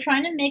 and I've been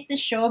trying to make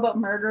this show about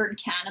murder and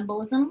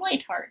cannibalism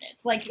lighthearted.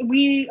 Like,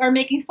 we are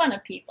making fun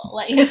of people.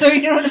 Like, so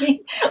you know what I mean?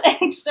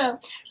 Like, so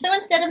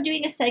instead of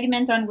doing a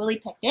segment on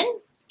Willie Pickton,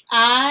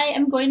 I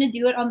am going to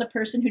do it on the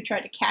person who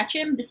tried to catch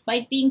him,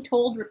 despite being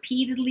told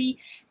repeatedly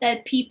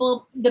that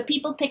the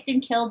people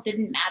Pickton killed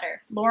didn't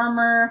matter.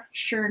 Lorimer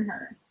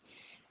Schoenherr.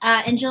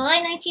 In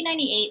July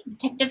 1998,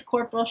 Detective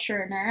Corporal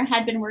Schoenherr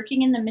had been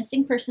working in the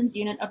missing persons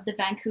unit of the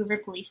Vancouver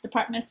Police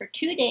Department for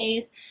 2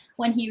 days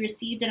when he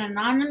received an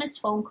anonymous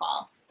phone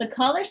call. The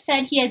caller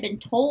said he had been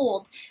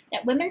told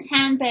that women's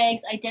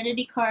handbags,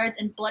 identity cards,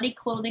 and bloody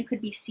clothing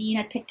could be seen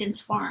at Pickton's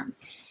farm.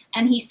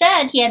 And he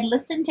said he had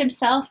listened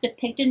himself to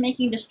Pickton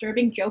making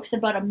disturbing jokes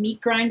about a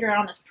meat grinder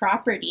on his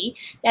property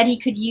that he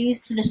could use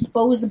to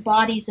dispose of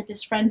bodies if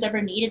his friends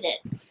ever needed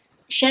it.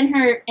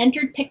 Schoenherr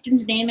entered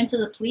Pickton's name into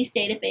the police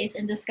database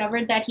and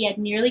discovered that he had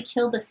nearly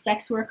killed a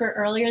sex worker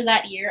earlier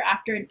that year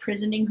after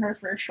imprisoning her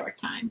for a short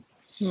time.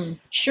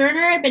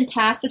 Schoenherr had been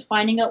tasked with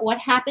finding out what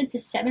happened to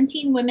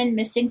 17 women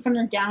missing from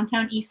the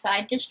downtown East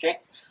Side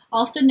district,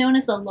 also known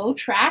as the Low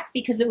Track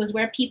because it was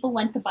where people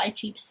went to buy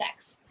cheap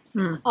sex.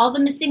 All the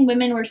missing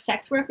women were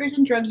sex workers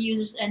and drug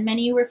users, and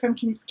many were from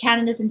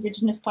Canada's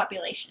Indigenous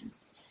population.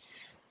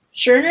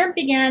 Schoenherr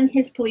began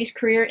his police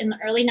career in the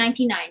early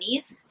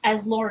 1990s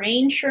as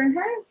Lorraine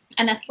Schoenherr,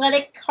 an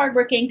athletic,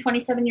 hardworking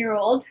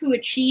 27-year-old who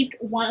achieved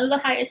one of the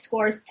highest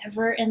scores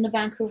ever in the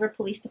Vancouver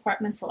Police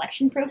Department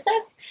selection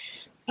process.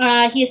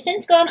 He has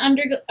since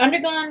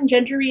undergone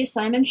gender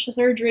reassignment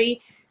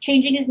surgery,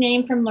 changing his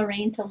name from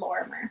Lorraine to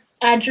Lorimer.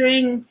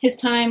 During his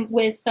time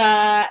with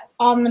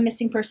on the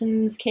missing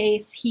persons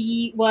case,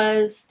 he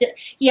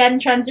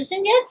hadn't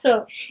transitioned yet,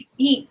 so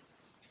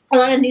a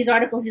lot of news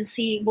articles you'll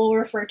see will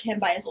refer to him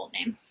by his old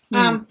name.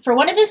 For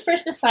one of his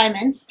first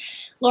assignments,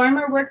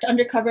 Lorimer worked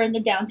undercover in the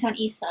downtown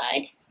East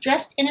Side.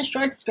 Dressed in a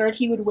short skirt,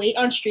 he would wait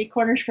on street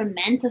corners for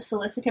men to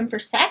solicit him for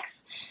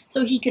sex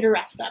so he could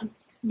arrest them.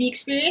 The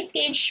experience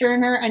gave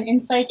Schoenherr an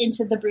insight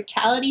into the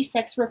brutality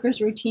sex workers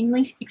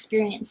routinely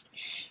experienced.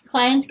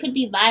 Clients could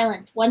be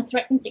violent. One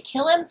threatened to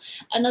kill him,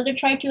 another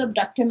tried to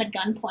abduct him at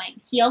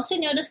gunpoint. He also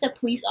noticed that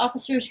police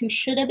officers who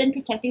should have been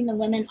protecting the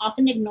women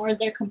often ignored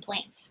their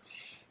complaints.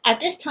 At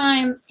this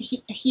time,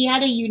 he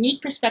had a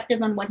unique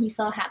perspective on what he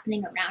saw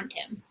happening around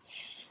him.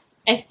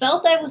 I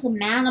felt I was a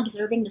man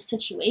observing the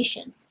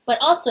situation, but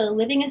also,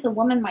 living as a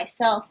woman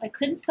myself, I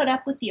couldn't put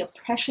up with the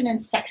oppression and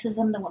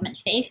sexism the women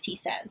faced, he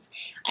says.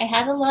 I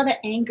had a lot of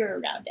anger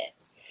around it.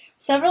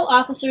 Several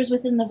officers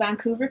within the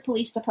Vancouver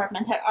Police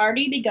Department had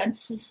already begun to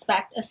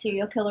suspect a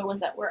serial killer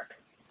was at work.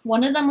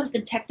 One of them was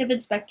Detective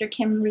Inspector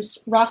Kim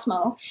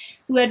Rosmo,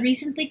 who had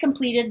recently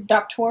completed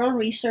doctoral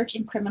research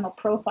in criminal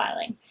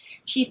profiling.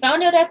 She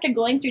found out after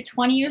going through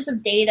 20 years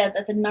of data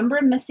that the number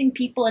of missing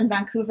people in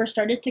Vancouver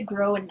started to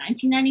grow in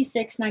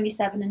 1996,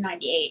 97, and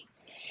 98.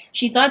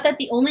 She thought that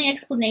the only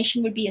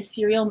explanation would be a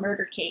serial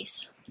murder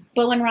case.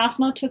 But when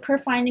Rosmo took her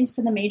findings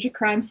to the major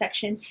crime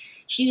section,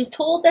 she was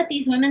told that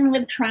these women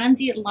lived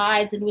transient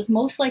lives and it was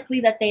most likely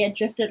that they had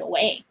drifted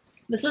away.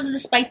 This was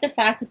despite the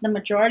fact that the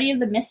majority of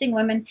the missing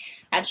women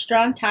had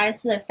strong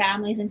ties to their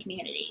families and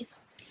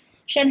communities.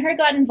 Schoenherr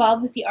got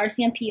involved with the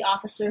RCMP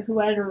officer who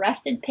had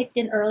arrested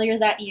Pickton earlier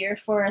that year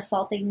for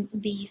assaulting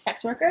the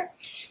sex worker.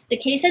 The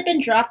case had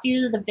been dropped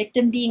due to the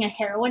victim being a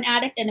heroin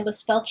addict, and it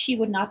was felt she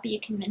would not be a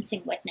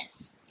convincing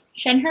witness.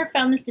 Schoenherr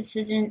found this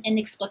decision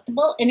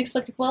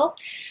inexplicable,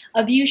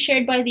 a view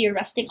shared by the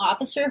arresting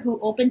officer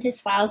who opened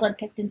his files on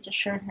Pickton to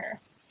Schoenherr.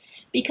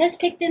 Because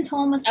Pickton's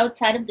home was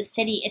outside of the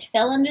city, it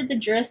fell under the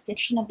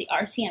jurisdiction of the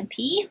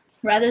RCMP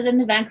rather than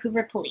the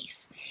Vancouver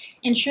Police.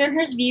 In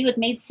Schoenherr's view, it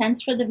made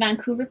sense for the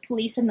Vancouver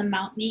Police and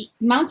the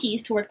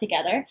Mounties to work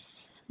together,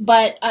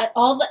 but at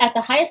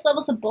the highest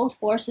levels of both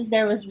forces,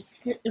 there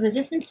was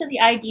resistance to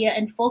the idea,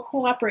 and full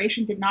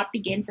cooperation did not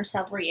begin for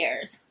several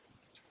years.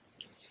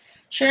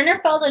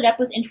 Schoenherr followed up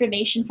with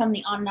information from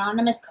the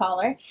anonymous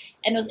caller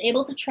and was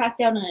able to track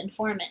down an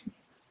informant.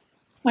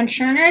 When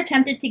Schoenherr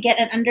attempted to get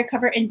an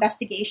undercover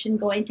investigation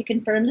going to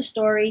confirm the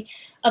story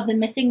of the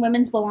missing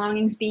women's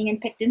belongings being in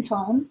Pickton's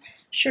home,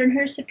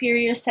 Schoenherr's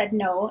superior said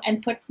no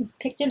and put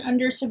Pickton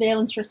under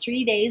surveillance for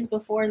 3 days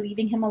before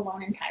leaving him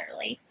alone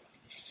entirely.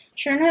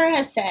 Schoenherr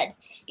has said,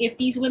 If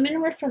these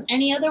women were from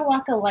any other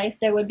walk of life,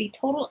 there would be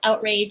total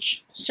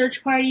outrage,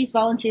 search parties,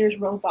 volunteers,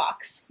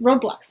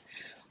 roadblocks.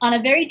 On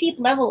a very deep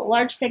level, a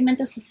large segment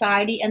of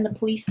society and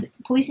the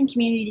policing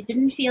community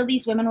didn't feel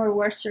these women were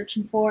worth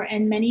searching for,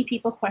 and many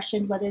people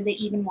questioned whether they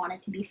even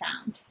wanted to be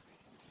found.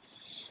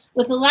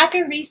 With the lack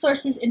of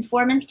resources,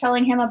 informants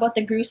telling him about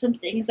the gruesome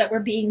things that were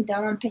being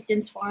done on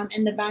Picton's farm,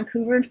 and the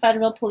Vancouver and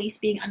federal police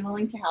being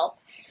unwilling to help,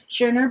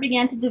 Scherner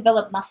began to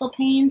develop muscle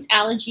pains,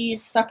 allergies,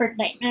 suffered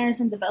nightmares,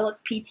 and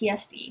developed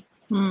PTSD.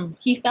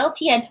 He felt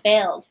he had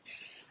failed.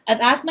 I've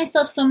asked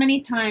myself so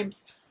many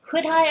times,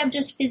 could I have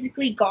just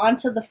physically gone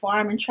to the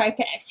farm and tried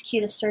to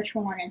execute a search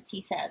warrant,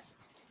 he says.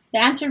 The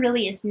answer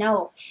really is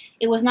no.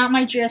 It was not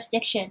my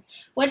jurisdiction.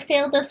 What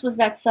failed us was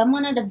that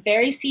someone at a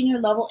very senior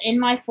level in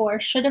my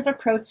force should have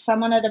approached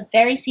someone at a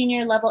very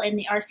senior level in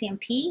the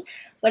RCMP,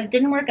 but it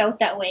didn't work out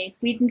that way.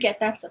 We didn't get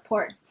that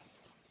support.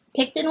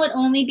 Picton would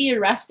only be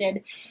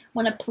arrested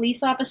when a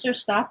police officer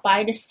stopped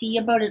by to see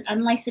about an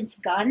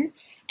unlicensed gun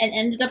and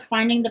ended up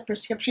finding the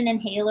prescription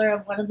inhaler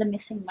of one of the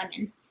missing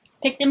women.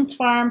 Picton's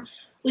farm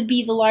would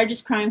be the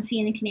largest crime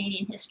scene in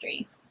Canadian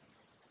history.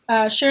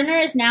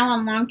 Scherner is now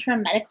on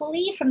long-term medical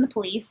leave from the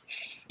police.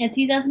 In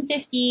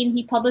 2015,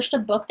 he published a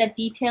book that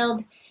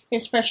detailed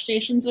his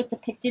frustrations with the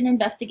Picton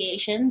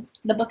investigation.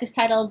 The book is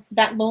titled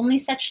That Lonely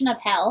Section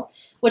of Hell,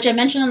 which I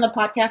mentioned on the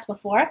podcast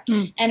before,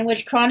 and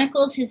which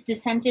chronicles his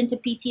descent into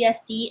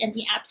PTSD and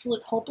the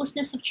absolute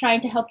hopelessness of trying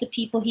to help the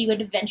people he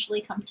would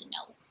eventually come to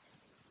know.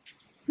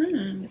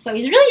 So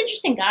he's a really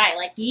interesting guy.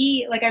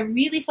 I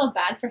really felt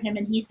bad for him,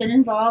 and he's been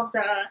involved.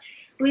 I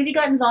believe he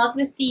got involved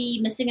with the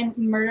missing and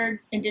murdered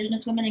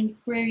Indigenous women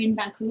inquiry in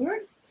Vancouver,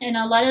 and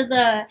a lot of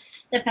the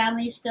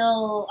families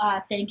still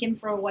thank him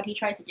for what he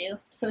tried to do.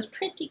 So it's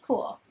pretty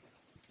cool.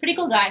 Pretty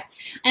cool guy.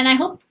 And I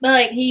hope,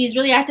 he's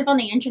really active on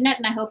the internet,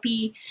 and I hope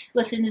he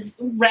listens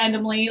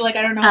randomly, I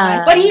don't know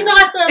why. But he's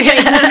awesome!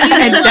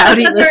 I doubt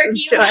he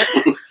listens to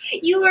us.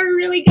 You are a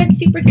really good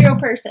superhero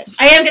person.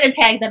 I am going to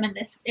tag them in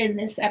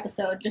this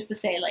episode just to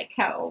say,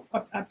 how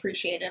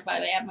appreciative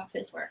I am of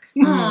his work.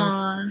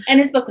 Aww. And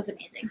his book was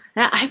amazing.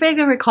 Yeah, I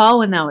vaguely recall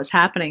when that was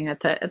happening at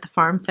the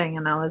farm thing,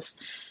 and I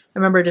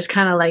remember just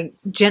kind of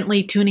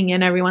gently tuning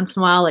in every once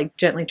in a while,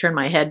 gently turn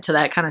my head to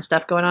that kind of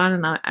stuff going on,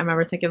 and I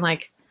remember thinking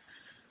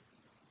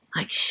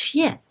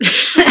shit.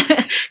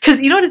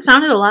 Because you know what, it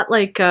sounded a lot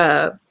like,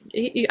 I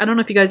don't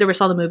know if you guys ever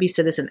saw the movie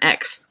Citizen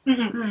X,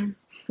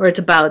 where it's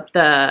about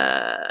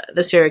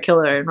the serial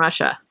killer in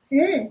Russia,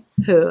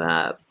 who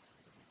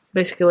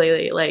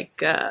basically,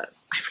 I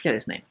forget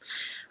his name,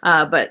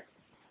 but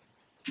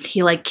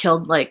he,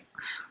 killed,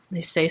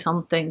 they say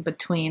something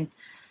between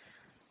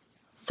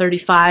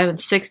 35 and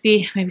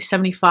 60, maybe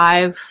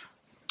 75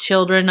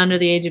 children under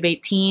the age of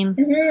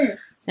 18.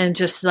 And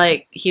just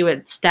he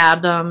would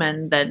stab them,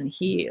 and then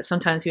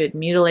sometimes he would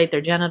mutilate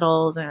their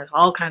genitals, and it was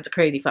all kinds of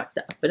crazy fucked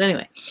up. But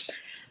anyway,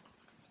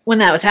 when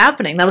that was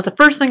happening, that was the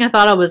first thing I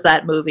thought of was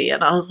that movie,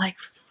 and I was like,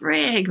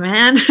 frig,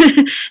 man.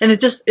 And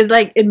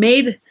it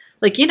made,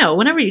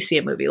 whenever you see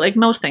a movie,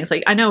 most things,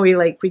 I know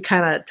we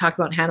kind of talk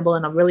about Hannibal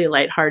in a really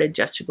lighthearted,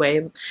 gestured way,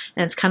 and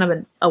it's kind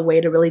of a way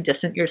to really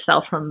distance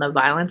yourself from the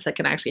violence that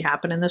can actually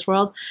happen in this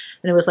world.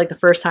 And it was the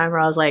first time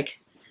where I was like,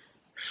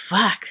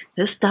 fuck,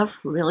 this stuff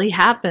really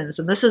happens,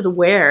 and this is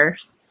where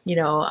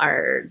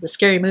the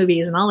scary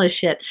movies and all this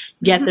shit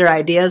get their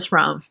ideas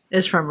from,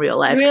 is from real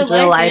life, because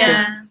real life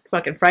is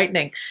fucking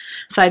frightening.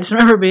 So I just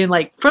remember being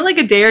for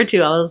a day or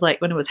two, I was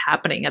when it was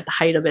happening at the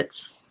height of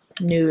its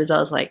news, I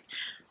was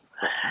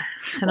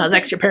and I was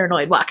extra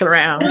paranoid walking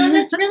around. Well, and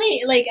it's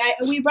really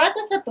we brought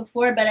this up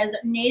before, but as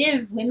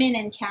Native women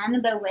in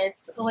Canada, with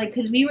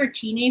because we were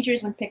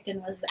teenagers when Picton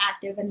was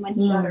active and when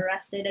he got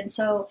arrested, and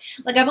so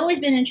I've always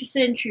been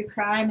interested in true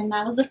crime, and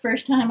that was the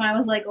first time I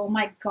was oh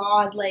my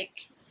god,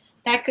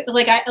 that could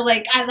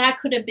that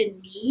could have been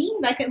me.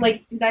 That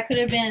could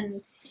have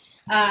been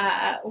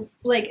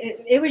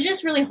it was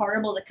just really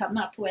horrible to come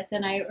up with,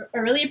 and I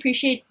really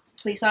appreciate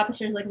police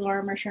officers like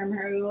Laura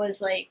Mershermer, who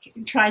was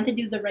trying to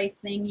do the right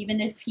thing,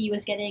 even if he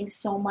was getting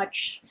so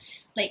much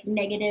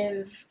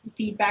negative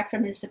feedback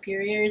from his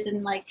superiors,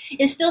 and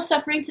is still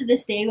suffering to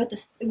this day with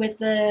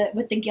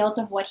the guilt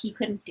of what he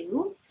couldn't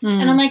do.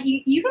 And I'm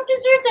you don't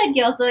deserve that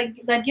guilt.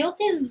 That guilt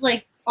is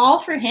all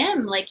for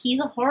him. He's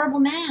a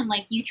horrible man.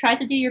 You tried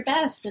to do your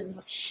best, and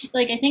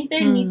I think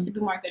there needs to be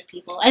more good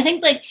people. I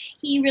think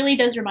he really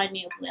does remind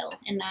me of Will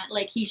in that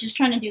he's just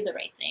trying to do the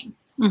right thing.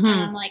 And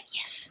I'm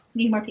yes,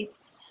 need more people.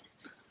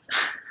 So,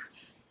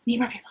 need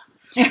more people.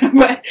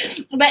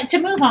 but to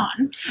move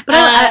on. But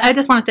I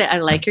just want to say I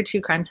like your true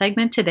crime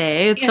segment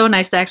today. It's so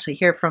nice to actually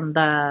hear from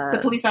the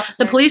police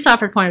officer. The police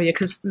officer point of view,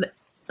 because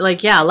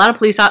a lot of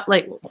police,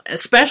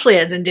 especially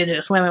as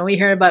Indigenous women, we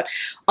hear about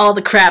all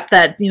the crap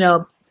that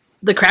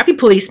the crappy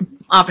police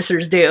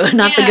officers do,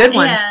 not the Yeah, good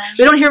ones. yeah.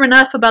 We don't hear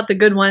enough about the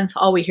good ones.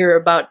 All we hear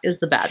about is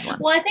the bad ones.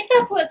 Well, I think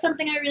that's what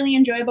something I really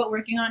enjoy about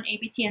working on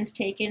ABTN's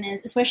Taken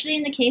is, especially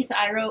in the case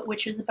I wrote,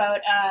 which was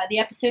about the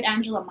episode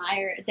Angela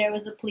Meyer. There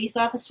was a police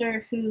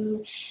officer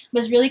who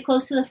was really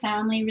close to the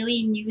family,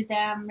 really knew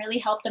them, really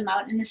helped them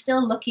out, and is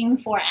still looking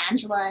for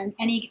Angela and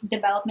any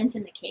developments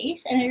in the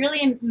case. And it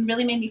really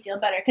made me feel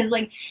better because,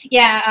 like,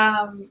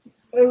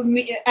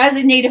 as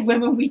a Native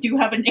women, we do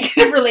have a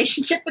negative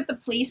relationship with the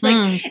police.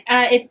 Like,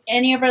 if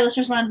any of our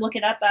listeners want to look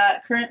it up,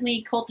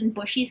 currently Colton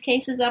Bushy's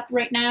case is up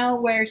right now,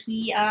 where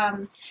he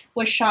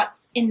was shot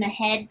in the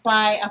head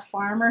by a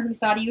farmer who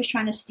thought he was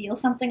trying to steal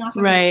something off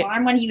of his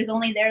farm when he was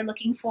only there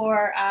looking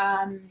for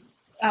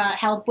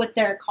help with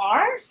their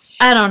car.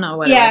 I don't know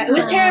what. Yeah, it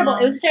was terrible.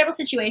 It was a terrible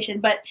situation,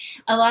 but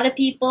a lot of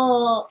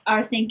people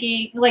are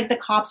thinking, like, the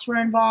cops were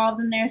involved,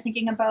 and they're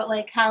thinking about,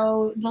 like,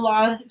 how the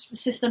law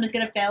system is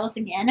going to fail us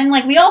again. And,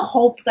 like, we all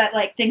hope that,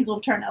 like, things will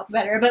turn out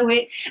better, but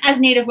we, as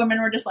Native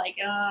women, we're just like,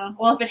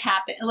 well, if it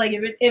happens, like,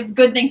 if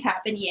good things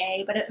happen,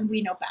 yay, but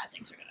we know bad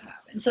things are going to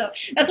happen. So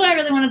that's why I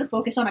really wanted to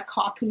focus on a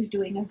cop who's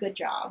doing a good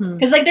job,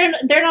 because, like,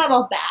 they're not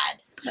all bad.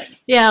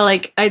 Yeah,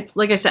 like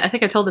I said, I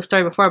think I told this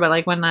story before, but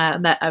like when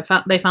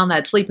they found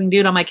that sleeping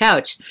dude on my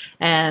couch,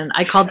 and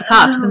I called the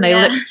cops,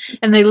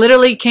 and they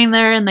literally came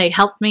there and they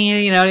helped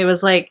me. You know, it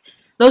was like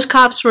those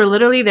cops were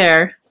literally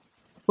there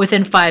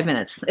within 5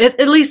 minutes.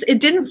 At least it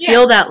didn't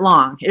feel that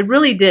long. It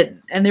really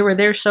didn't, and they were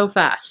there so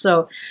fast.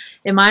 So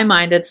in my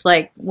mind, it's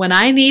like when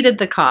I needed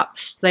the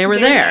cops, they were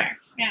there.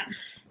 Yeah,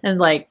 and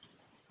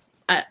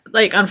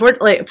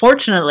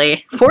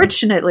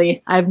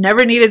fortunately, I've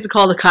never needed to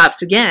call the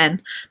cops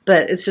again,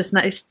 but it's just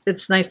nice.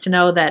 It's nice to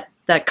know that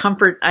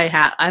comfort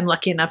I'm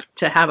lucky enough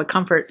to have a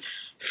comfort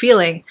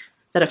feeling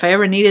that if I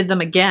ever needed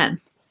them again,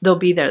 they'll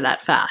be there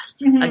that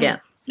fast again.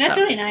 That's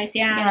really nice.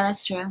 Yeah,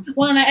 that's true.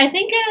 Well, and I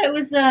think it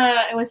was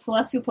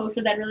Celeste who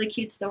posted that really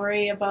cute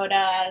story about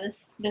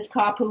this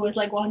cop who was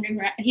like wandering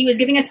around. He was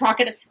giving a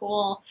talk at a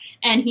school,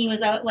 and he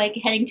was out like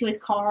heading to his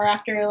car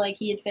after like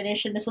he had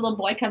finished, and this little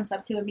boy comes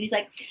up to him and he's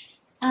like,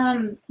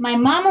 my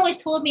mom always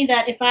told me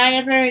that if I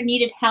ever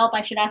needed help,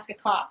 I should ask a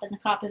cop. And the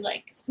cop is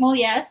like, well,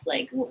 yes,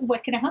 like,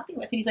 what can I help you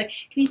with? And he's like,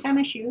 can you tie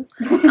my shoe?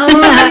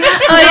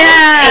 Oh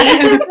yeah,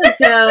 ages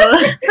ago.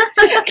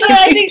 So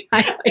I think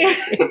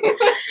it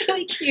was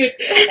really cute.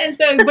 And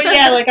so, but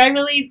yeah, like, I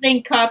really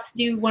think cops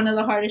do one of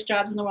the hardest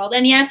jobs in the world.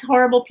 And yes,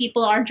 horrible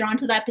people are drawn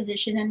to that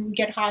position and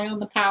get high on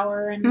the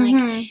power and,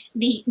 like,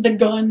 the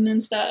gun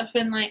and stuff.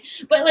 And, like,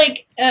 but,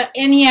 like,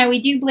 and yeah, we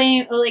do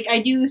blame, like,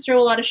 I do throw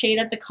a lot of shade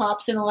at the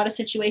cops in a lot of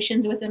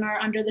situations within our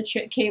Under the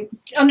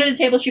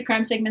Table True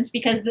Crime segments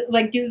because,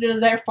 like, due to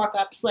their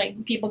fuck-ups,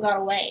 like, people got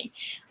away.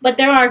 But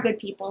there are good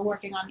people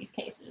working on these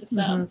cases.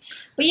 So,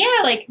 but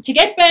yeah, like, to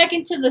get back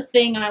into the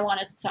thing I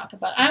wanted to talk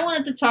about, I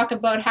wanted to talk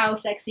about how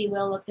sexy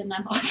Will looked in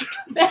that hospital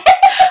bed.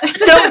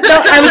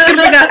 I was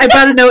gonna. I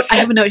brought a note. I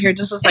have a note here.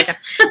 Just a second.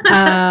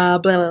 Blah,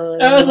 blah, blah,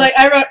 blah. I was like,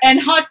 I wrote, and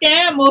hot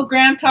damn, Will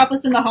Graham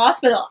topless in the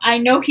hospital. I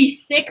know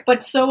he's sick,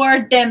 but so are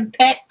dem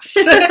pecs.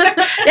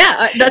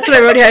 Yeah, that's what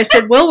I wrote here. I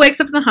said, Will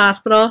wakes up in the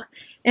hospital.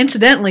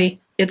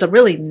 Incidentally, it's a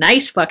really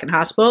nice fucking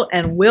hospital,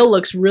 and Will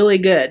looks really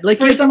good. Like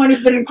for someone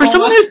who's been in coma. For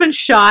someone who's been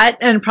shot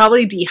and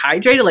probably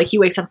dehydrated, like he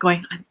wakes up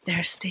going, "I'm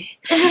thirsty."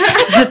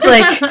 It's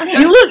like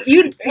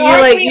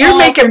you're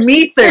making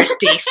me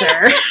thirsty,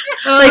 sir.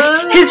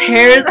 Like his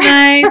hair is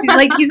nice.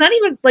 He's not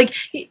even like.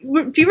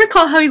 Do you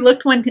recall how he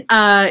looked when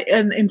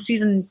in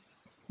season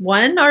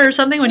 1 or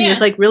something when he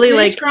was like really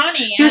like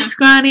scrawny? Yeah. He was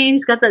scrawny.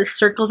 He's got the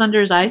circles under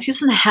his eyes. He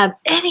doesn't have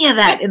any of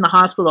that in the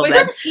hospital. Well, he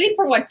got to sleep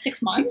for what,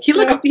 6 months? He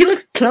looks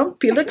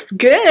plump. He looks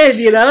good.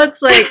 You know,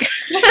 it's like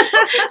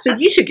so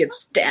you should get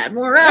stabbed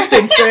more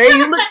often, sir.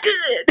 You look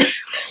good.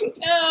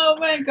 Oh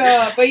my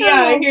god! But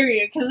yeah, I hear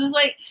you because it's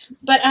like,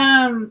 but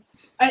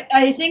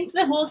I think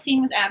the whole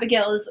scene with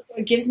Abigail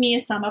gives me a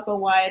sum up of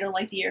why I don't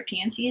like the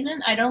European season.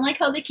 I don't like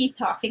how they keep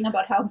talking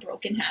about how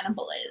broken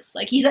Hannibal is.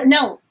 Like he's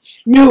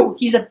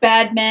he's a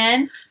bad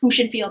man who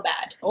should feel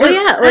bad. Oh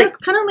yeah, like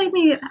kind of made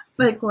me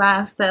like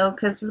laugh though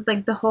because with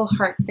like the whole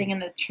heart thing in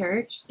the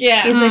church.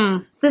 Yeah, he's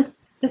like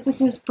this is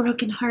his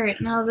broken heart,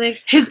 and I was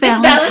like, it's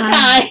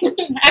Valentine.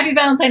 Happy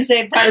Valentine's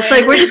Day. It's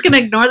like we're just gonna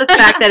ignore the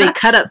fact that he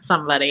cut up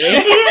somebody.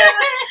 Yeah,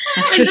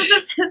 like, this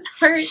is his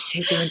heart.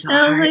 And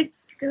I was like,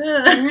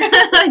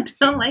 I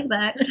don't like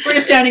that. We're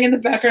just standing in the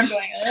background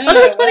going, oh,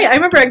 that was funny. I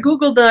remember I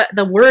googled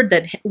the word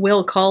that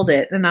Will called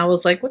it, and I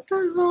was like, what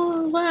the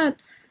hell is that?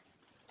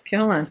 Okay,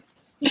 hold on.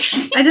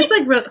 I just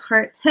like wrote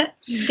heart. No,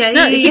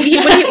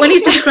 when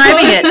he's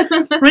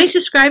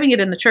describing it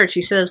in the church,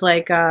 he says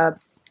like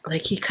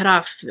he cut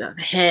off the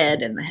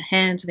head and the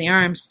hands and the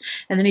arms,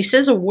 and then he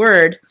says a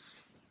word,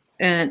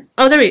 and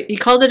he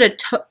called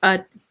it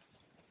a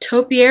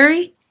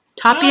topiary.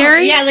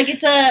 Topiary? Oh, yeah, like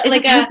it's a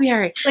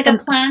topiary. Like a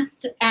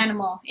plant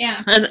animal.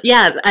 Yeah. And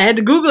yeah, I had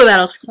to Google that.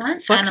 I was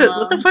like,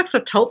 what the fuck's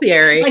a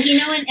topiary? Like, you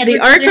know, in Edward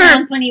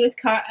Scissorhands when he was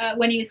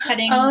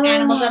cutting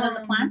animals out of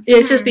the plants? Yeah,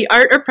 it says the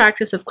art or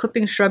practice of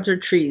clipping shrubs or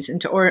trees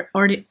into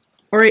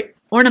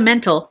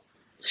ornamental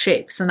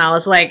shapes. And I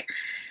was like,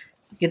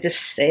 You could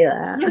just say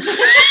that.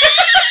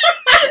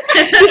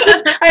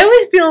 I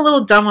always feel a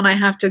little dumb when I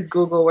have to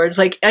Google words.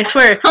 Like, I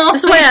swear,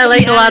 that's why I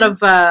like a lot of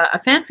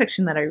fan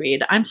fiction that I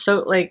read. I'm so,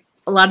 like,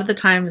 a lot of the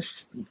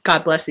times,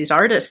 God bless these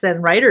artists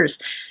and writers,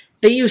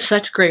 they use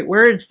such great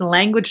words, the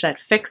language that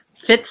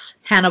fits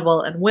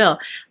Hannibal and Will.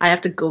 I have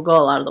to Google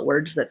a lot of the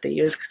words that they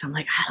use because I'm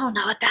like, I don't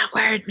know what that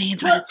word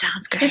means, but it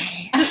sounds great.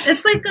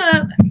 It's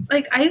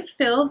like I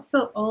feel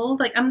so old.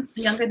 Like, I'm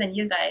younger than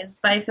you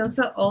guys, but I feel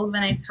so old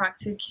when I talk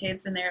to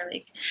kids and they're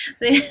like,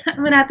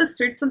 when I have to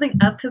search something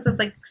up because of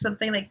like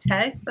something like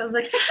text. I was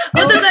like,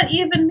 what does that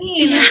even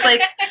mean? It's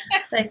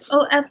like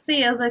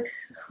OFC. I was like,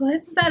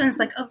 what's that? And it's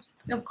like, oh,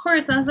 of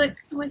course. I was like,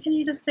 why can't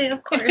you just say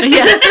of course?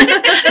 Yeah,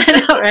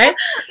 I know, right?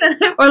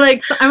 Or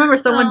like, I remember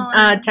someone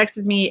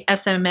texted me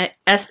SMH,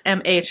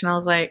 and I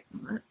was like,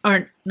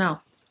 or no,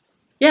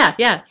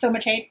 yeah. So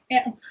much hate.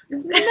 Yeah.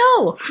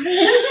 No.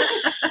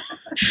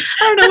 I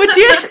don't know what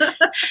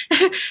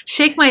you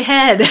shake my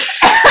head. I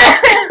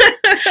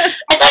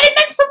thought it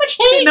meant so much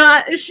hate.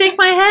 No, shake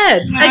my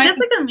head. I guess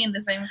it can mean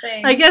the same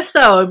thing. I guess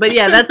so, but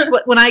yeah, that's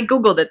what when I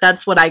Googled it,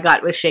 that's what I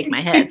got was shake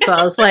my head. So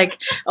I was like,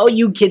 "Oh,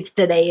 you kids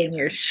today and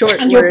your short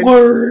And words." your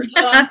words.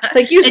 It's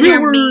like use And real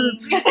your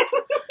words.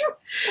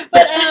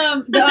 But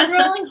the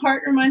Unrolling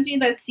Heart reminds me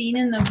of that scene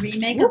in the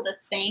remake of The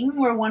Thing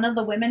where one of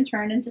the women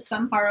turned into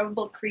some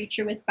horrible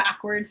creature with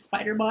backwards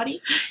spider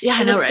body. Yeah,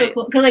 I It know, looks right? so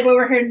cool. Because like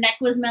where her neck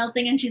was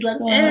melting and she's like,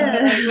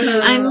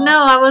 I know.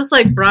 I was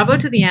like, bravo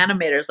to the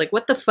animators. Like,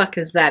 what the fuck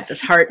is that?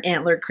 This heart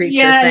antler creature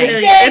Yeah, thing. the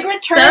stag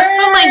It's stuff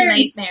from my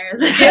returns. nightmares.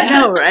 I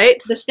know,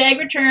 right? The stag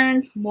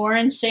returns, more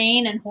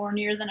insane and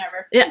hornier than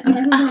ever. Yeah.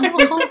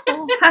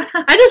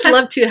 I just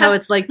love too how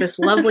it's like this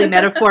lovely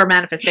metaphor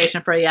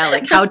manifestation for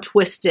like how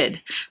twisted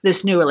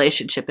this new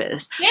relationship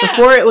is. Yeah.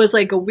 Before it was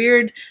like a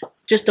weird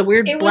It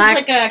was black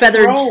like a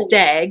feathered crow.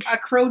 stag. A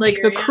crow Like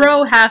deer, the yeah.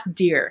 crow half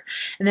deer.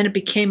 And then it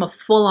became a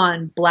full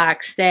on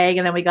black stag,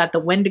 and then we got the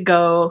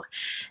Wendigo,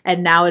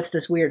 and now it's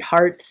this weird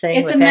heart thing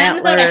It's with a man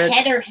antlers. without a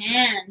head or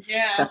hands,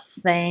 yeah. It's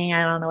a thing.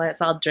 I don't know.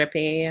 It's all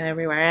drippy and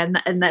everywhere, and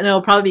then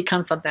it'll probably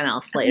become something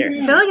else later.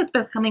 I feel like it's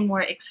becoming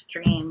more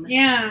extreme.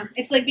 Yeah,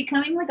 it's like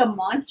becoming like a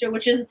monster,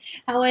 which is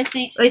how I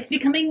think it's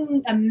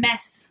becoming a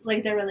mess,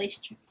 like their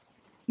relationship.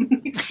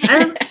 I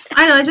don't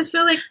know. I just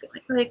feel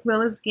like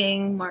Will is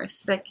getting more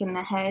sick in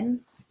the head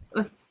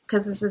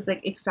because this is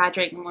like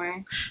exaggerating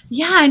more.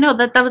 Yeah, I know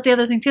that was the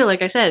other thing too.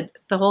 Like I said,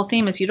 the whole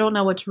theme is you don't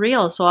know what's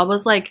real. So I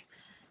was like,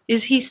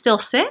 is he still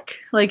sick?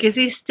 Like, is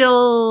he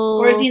still,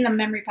 Or is he in the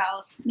memory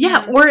palace?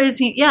 Yeah, or is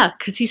he? Yeah,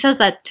 because he says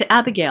that to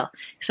Abigail.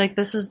 He's like,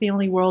 "This is the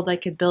only world I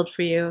could build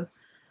for you,"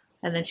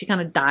 and then she kind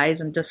of dies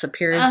and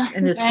disappears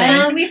in his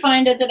And thing. we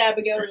find out that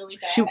Abigail really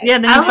died.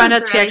 Then I you find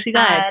was out she really actually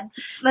died. sad.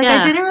 Like, Yeah.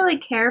 I didn't really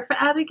care for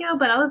Abigail,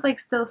 but I was like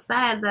still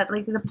sad that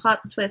like the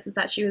plot twist is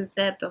that she was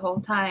dead the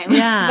whole time.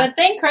 Yeah, But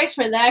thank Christ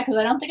for that, because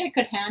I don't think I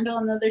could handle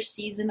another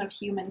season of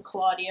human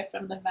Claudia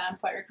from the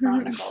Vampire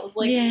Chronicles.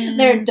 Like Yeah.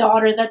 their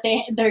daughter that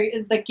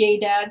the gay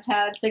dads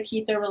had to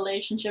keep their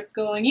relationship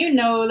going. You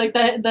know, like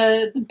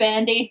the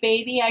Band-Aid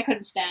baby. I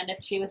couldn't stand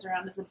if she was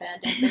around as the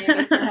Band-Aid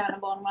baby for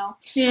Hannibal and Will.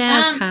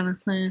 yeah, it's Um, kind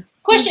of.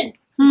 Question: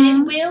 Hmm.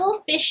 Did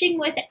Will fishing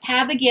with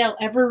Abigail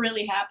ever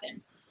really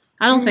happen?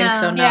 I don't think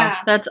so. No. No, Yeah.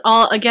 that's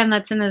all. Again,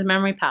 that's in his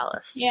memory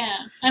palace. Yeah,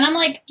 and I'm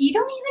like, you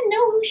don't even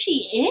know who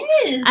she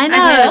is. I know,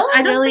 Will?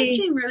 I don't really-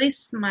 think she really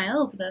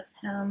smiled with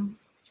him.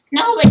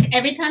 No, like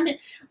every time,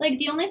 like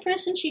the only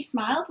person she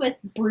smiled with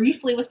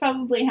briefly was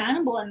probably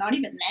Hannibal, and not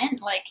even then.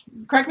 Like,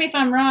 correct me if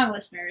I'm wrong,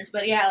 listeners,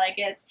 but yeah, like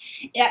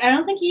I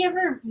don't think he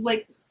ever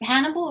like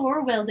Hannibal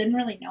or Will didn't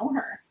really know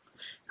her.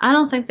 I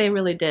don't think they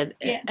really did.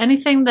 Yeah.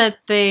 Anything that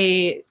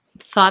they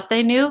thought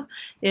they knew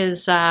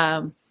is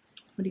what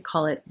do you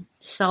call it?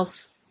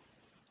 Self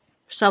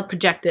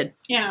projected.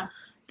 Yeah,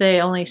 They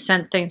only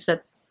sent things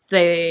that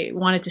they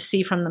wanted to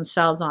see from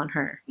themselves on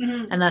her,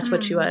 mm-hmm. and that's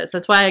what she was.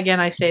 That's why again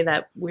I say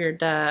that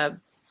weird.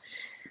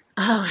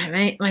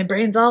 My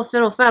brain's all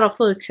fiddle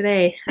flu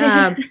today.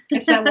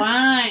 It's that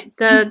wine.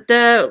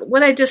 The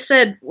what I just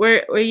said.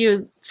 Where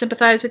you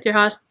sympathize with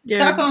your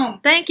Stockholm.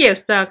 Thank you,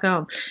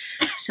 Stockholm.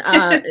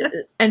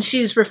 And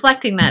she's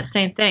reflecting that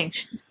same thing.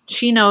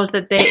 She knows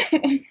that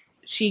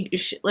she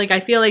like I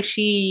feel like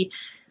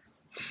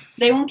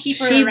They won't keep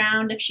her She-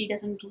 around if she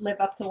doesn't live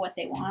up to what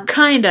they want.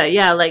 kinda,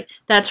 yeah, like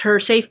that's her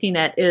safety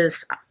net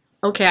is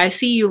okay, I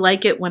see you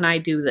like it when I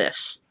do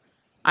this.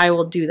 I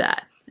will do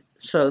that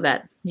so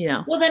that,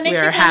 Well, that makes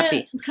we her are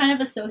happy. kind of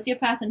a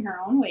sociopath in her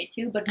own way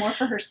too, but more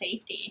for her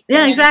safety.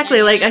 Yeah, than exactly.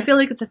 anything. Like I feel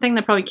like it's a thing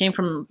that probably came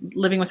from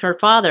living with her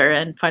father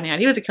and finding out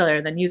he was a killer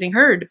and then using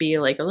her to be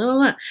like a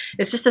little.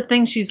 It's just a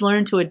thing she's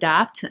learned to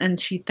adapt, and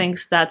she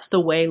thinks that's the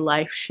way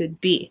life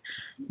should be,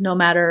 no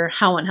matter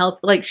how unhealthy.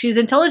 Like she's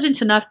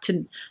intelligent enough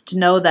to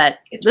know that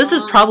It's this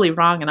is wrong. probably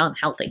wrong and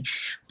unhealthy,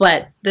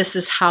 but this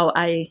is how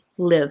I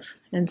live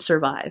and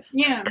survive.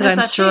 Yeah, Because I'm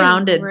That's actually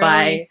surrounded really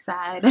by.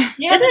 sad.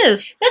 yeah. It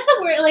is. That's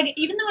the word. Like,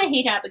 even though I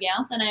hate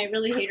Abigail and I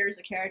really hate her as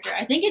a character,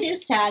 I think it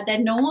is sad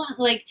that no one,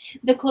 like,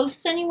 the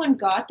closest anyone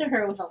got to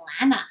her was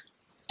Alana.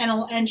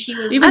 and she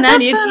was Even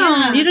then, you Yeah.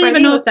 don't even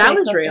Freddie know was if that pretty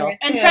was close to real. her,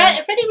 And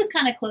too. Freddie was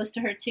kind of close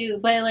to her too,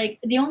 but like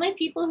the only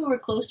people who were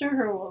close to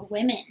her were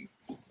women,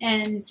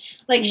 and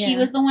like she Yeah.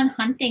 was the one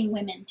hunting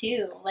women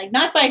too, like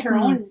not by her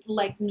own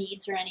like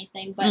needs or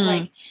anything,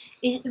 but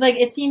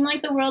it seemed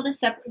like the world is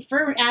separate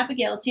for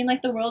Abigail. It seemed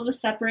like the world was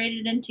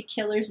separated into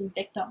killers and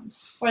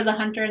victims, or the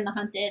hunter and the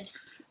hunted.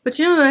 But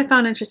you know what I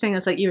found interesting?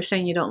 It's like you were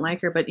saying you don't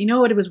like her, but you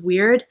know what? It was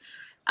weird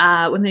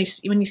when you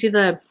see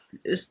the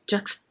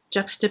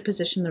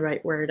juxtaposition, the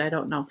right word? I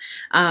don't know.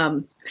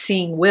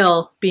 Seeing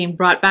Will being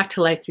brought back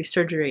to life through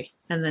surgery,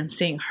 and then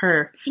seeing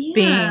her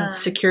being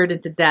secured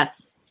into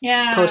death,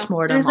 Yeah,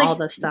 post-mortem, There's, like, all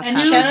this stuff. and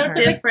happening shout to out her. to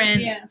the-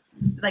 different yeah.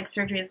 like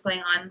surgeries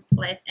going on,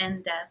 life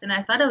and death, and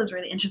I thought it was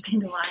really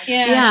interesting to watch.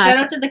 Yeah, Yeah, shout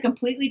out to the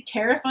completely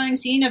terrifying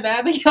scene of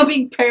Abigail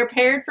being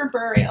prepared for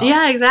burial.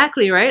 Yeah,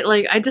 exactly, right?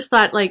 Like, I just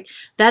thought, like,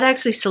 that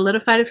actually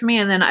solidified it for me,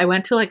 and then I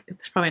went to, like,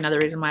 that's probably another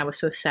reason why I was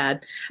so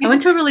sad. I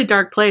went to a really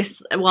dark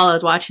place while I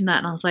was watching that,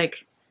 and I was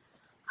like,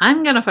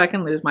 I'm gonna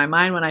fucking lose my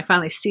mind when I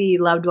finally see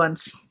loved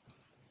ones.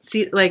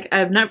 See, like,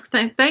 I've never,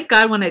 thank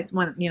God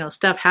when you know,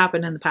 stuff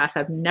happened in the past,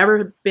 I've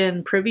never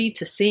been privy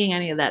to seeing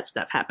any of that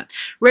stuff happen.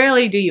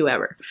 Rarely do you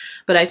ever.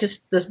 But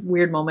this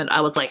weird moment, I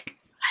was like,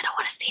 I don't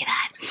want to see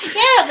that.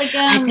 Yeah, like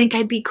I think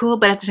I'd be cool,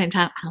 but at the same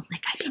time, I don't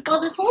think I'd be cool.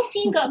 well, this whole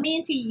scene got me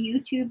into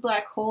YouTube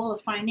black hole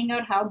of finding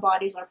out how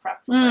bodies are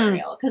prepped for Mm.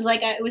 burial. Because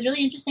it was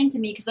really interesting to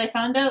me because I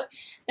found out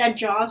that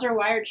jaws are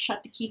wired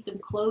shut to keep them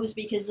closed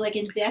because like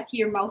in death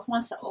your mouth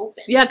wants to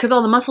open. Yeah, because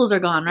all the muscles are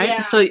gone, right?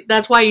 Yeah. So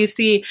that's why you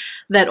see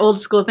that old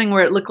school thing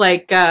where it looked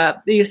like they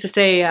used to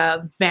say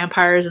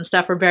vampires and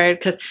stuff were buried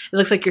because it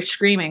looks like you're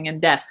screaming in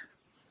death.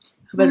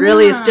 But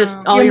really, it's just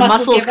all Your your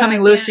muscles muscles give coming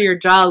out, loose, yeah. so your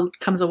jaw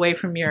comes away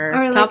from your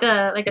Or top.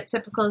 like a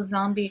typical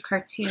zombie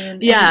cartoon.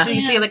 Yeah. And you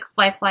see like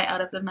fly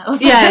out of the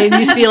mouth. Yeah, and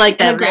you see like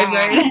In that a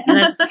graveyard.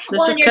 That's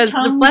Well, just and your because the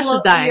tongue flesh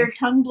is dying. Your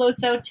tongue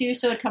bloats out too,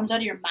 so it comes out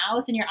of your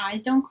mouth, and your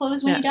eyes don't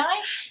close when Yeah. you die.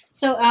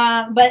 So,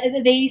 but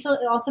they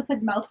also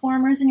put mouth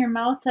formers in your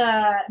mouth,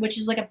 which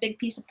is like a big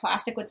piece of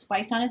plastic with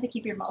spice on it to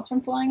keep your mouth from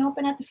flying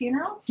open at the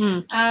funeral. Hmm.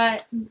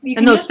 You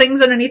And those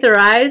things underneath your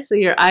eyes, so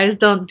your eyes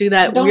don't do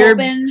that don't weird.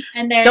 open,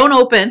 and they're Don't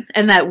open,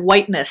 and that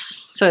whiteness.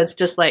 So it's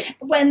just like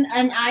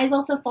and eyes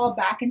also fall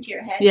back into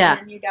your head Yeah.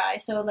 when you die.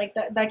 So like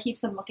that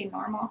keeps them looking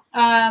normal.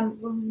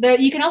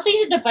 You can also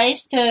use a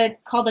device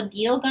called a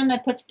needle gun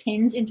that puts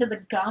pins into the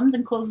gums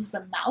and closes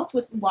the mouth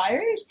with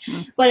wires.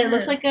 But it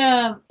looks like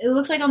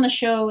on the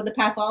show the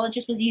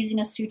pathologist was using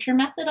a suture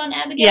method on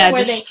Abigail, yeah,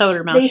 where just sewed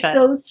her mouth they shut.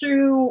 sew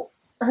through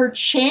her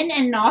chin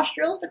and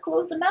nostrils to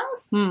close the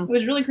mouth. Hmm. It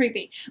was really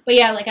creepy. But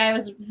yeah, like I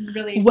was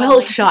really Well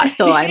like, shot,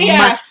 though, I Yeah.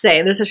 must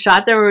say. There's a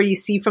shot there where you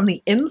see from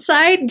the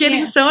inside getting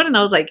Yeah. sewn, and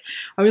I was like,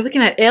 are we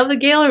looking at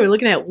Abigail or are we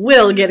looking at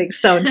Will getting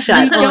sewn I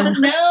shut? don't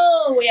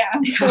know. Yeah,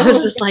 I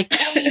was just like,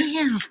 damn.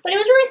 But it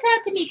was really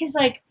sad to me because,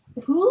 like,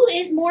 who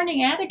is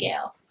mourning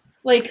Abigail?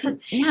 Like,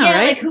 Yeah,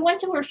 right? like who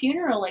went to her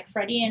funeral? Like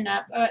Freddie and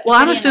well, I'm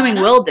Freddie and assuming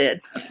Anna? Will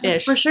did.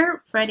 Ish. For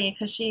sure, Freddie,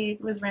 because she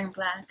was wearing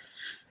black.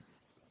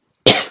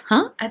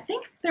 Huh? I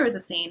think there was a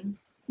scene.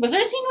 Was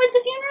there a scene with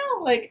the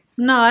funeral? Like,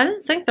 No, I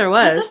didn't think there I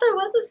was. thought there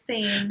was a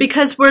scene.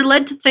 Because we're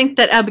led to think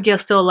that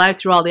Abigail's still alive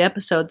through all the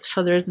episodes,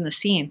 so there isn't a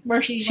scene.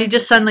 where she She went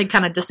just suddenly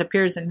kind of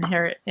disappears in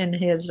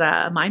his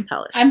mind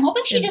palace. I'm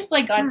hoping she in- just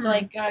like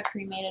got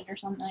cremated or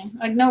something.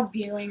 Like no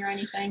viewing or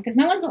anything, because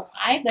no one's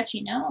alive that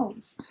she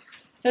knows.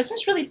 So it's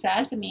just really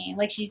sad to me.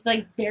 Like she's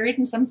like buried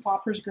in some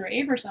pauper's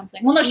grave or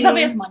something. Well, no, she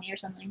probably has money or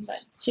something, but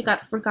She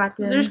got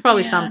forgotten. There's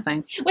probably Yeah.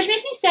 something. which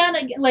makes me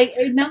sad. Like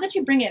now that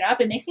you bring it up,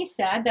 it makes me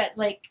sad that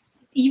like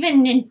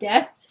even in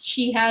death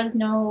she has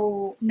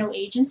no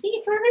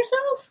agency for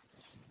herself.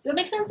 Does that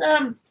make sense?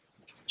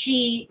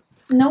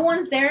 No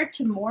one's there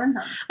to mourn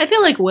her. I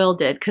feel like Will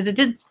did, because it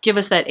did give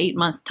us that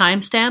 8-month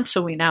timestamp,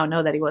 so we now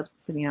know that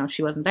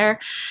she wasn't there.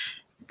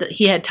 That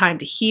he had time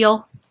to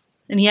heal,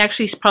 and he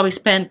actually probably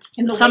spent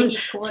In the some way he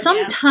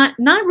could, time,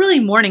 not really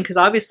mourning, because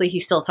obviously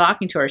he's still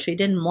talking to her, so he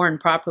didn't mourn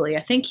properly.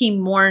 I think he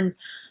mourned,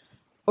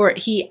 or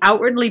he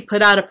outwardly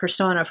put out a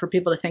persona for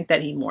people to think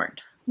that he mourned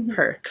Mhm.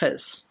 her,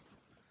 because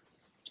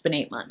it's been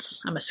 8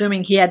 months. I'm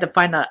assuming he had to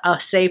find a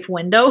safe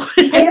window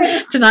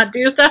to not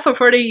do stuff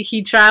before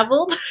he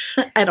traveled.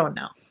 I don't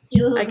know.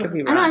 I could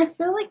be I know. wrong. I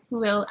feel like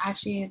Will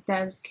actually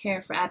does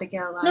care for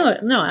Abigail a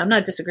lot. No, I'm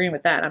not disagreeing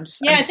with that. I'm just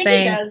Yeah, I'm I just think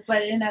saying. he does,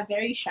 but in a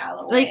very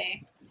shallow Like-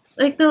 way.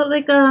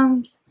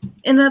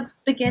 In the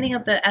beginning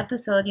of the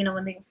episode,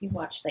 when we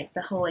watched like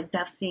the whole like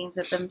death scenes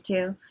with them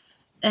too,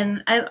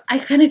 and I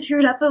kind of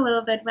teared up a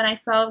little bit when I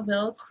saw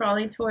Will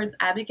crawling towards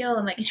Abigail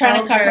and like Trying to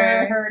held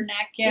cover her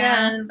neck,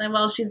 yeah, and then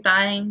while she's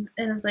dying,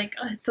 and it's like,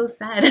 oh, it's so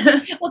sad.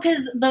 Well,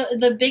 because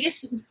the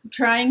biggest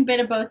trying bit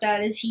about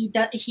that is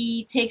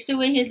he takes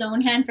away his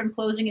own hand from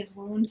closing his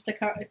wounds to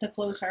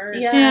close hers.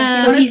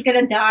 Yeah. So he's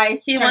gonna die.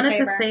 He trying wanted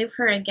to her. save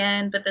her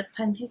again, but this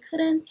time he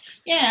couldn't.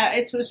 Yeah,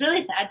 it was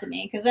really sad to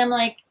me because I'm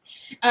like,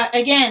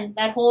 again,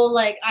 that whole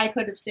like I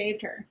could have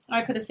saved her.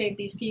 I could have saved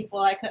these people.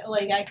 I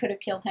could have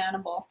killed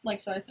Hannibal, like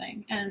sort of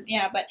thing. And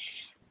yeah, but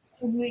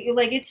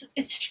it's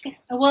such a good.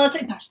 Well,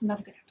 it's not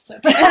a good episode.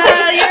 But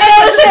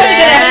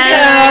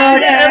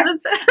Good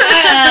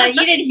episode.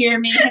 You didn't hear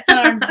me. That's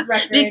not on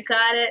record. We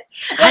got it.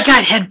 I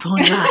got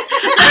headphones on.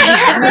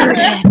 I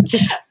heard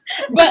it.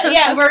 But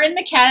yeah, we're in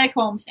the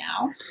catacombs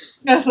now.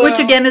 So, Which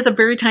again is a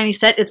very tiny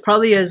set. It's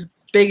probably as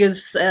big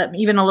as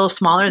even a little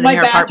smaller than my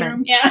your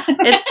bathroom. apartment. Yeah.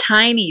 It's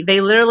tiny.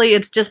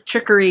 It's just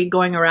trickery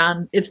going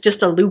around. It's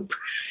just a loop.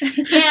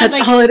 Yeah, That's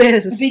like all it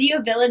is.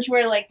 Video Village,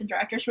 where like the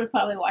directors would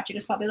probably watch it,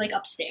 is probably like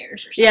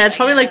upstairs or something. Yeah, it's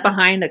probably like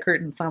behind a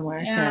curtain somewhere.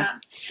 Yeah,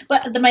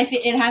 but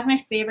it has my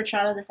favorite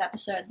shot of this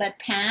episode. That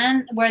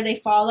pan where they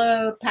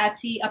follow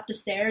Patsy up the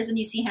stairs and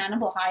you see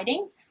Hannibal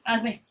hiding. That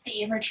was my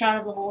favorite shot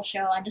of the whole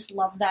show. I just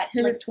love that. It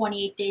Like was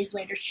 28 days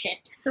later shit.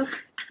 So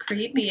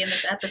creepy in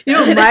this episode. You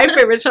know, my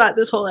favorite shot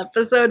this whole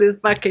episode is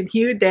fucking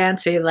Hugh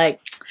Dancy, like,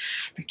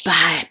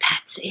 bye,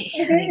 Patsy.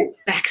 And he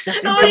backs up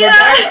into the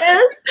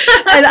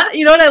darkness. And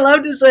you know what I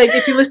loved is, like,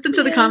 if you listen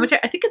to the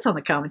commentary, I think it's on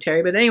the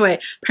commentary, but anyway,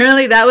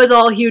 apparently that was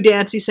all Hugh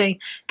Dancy saying,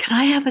 can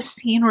I have a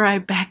scene where I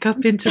back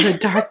up into the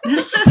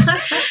darkness?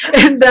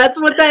 And that's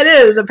what that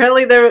is.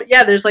 Apparently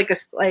there's like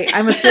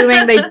I'm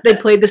assuming they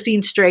played the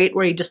scene straight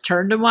where he just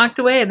turned and walked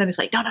away, and then he's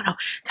like, no, can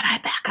I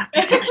back up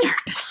into the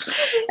darkness?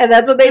 And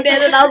that's what they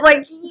did, and I was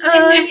like,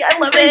 I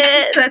love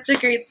it. Such a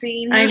great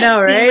scene. I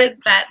know, Being right?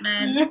 with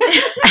Batman.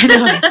 I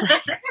know. It's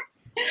like,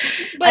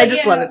 But I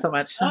just yeah. love it so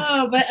much.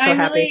 Oh, but I'm so I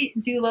happy. really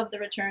do love the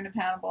return of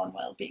Hannibal and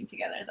Will being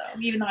together, though.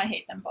 Even though I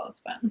hate them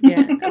both, but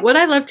Yeah. What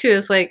I love too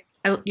is like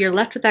you're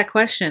left with that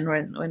question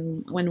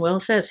when Will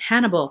says,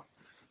 Hannibal,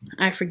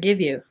 I forgive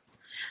you.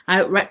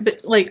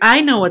 But like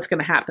I know what's going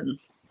to happen.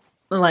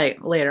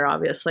 Like later,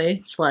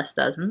 obviously, Celeste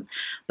doesn't.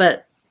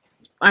 But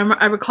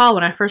I recall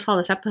when I first saw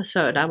this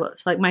episode, I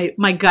was like,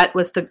 my gut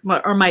was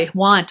or my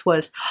want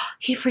was,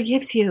 he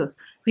forgives you.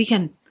 We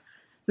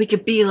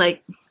could be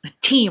like a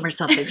team or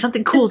something.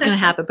 Something cool is going to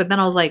happen. But then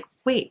I was like,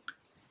 wait,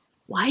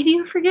 why do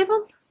you forgive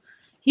him?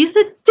 He's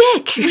a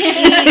dick.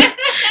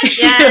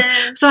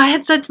 Yeah. So I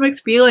had such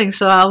mixed feelings.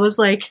 So I was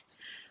like,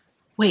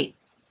 wait,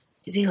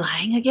 is he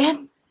lying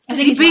again? I Is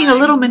think he he's being lying. a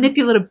little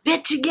manipulative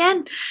bitch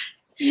again?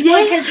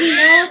 Yeah, because he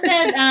knows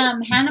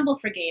that Hannibal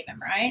forgave him,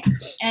 right?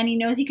 And he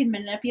knows he can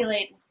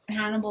manipulate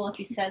Hannibal if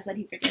he says that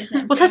he forgives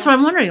him. Well, that's what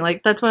I'm wondering.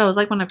 Like, that's what I was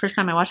like when the first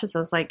time I watched this. I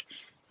was like,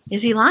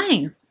 is he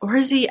lying? Or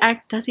does he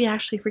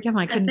actually forgive him?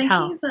 I couldn't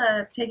tell. he's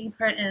taking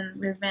part in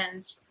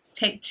Revenge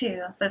Take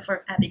 2, but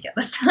for Abigail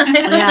this time.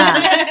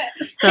 Yeah.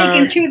 So-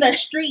 Taken to the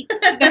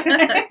streets. But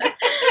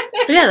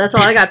yeah, that's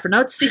all I got for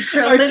notes.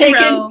 Secret Or in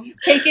taken Rome.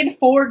 taken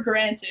for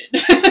granted.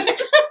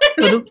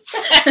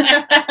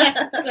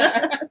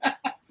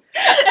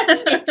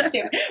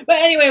 But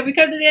anyway, we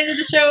come to the end of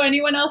the show.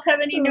 Anyone else have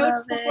any Love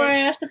notes it. before I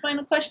ask the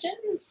final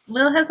questions?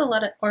 Will has a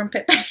lot of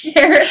armpit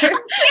hair.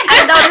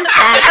 I noticed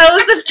that. I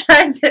was just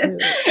trying to.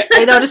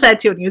 I noticed that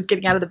too when he was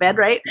getting out of the bed,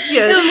 right?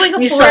 Yeah. It was like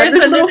a You saw forest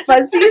this and little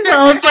fuzzy, so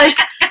I was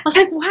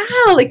like,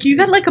 wow, like you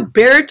got like a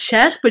bare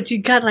chest, but you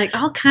got like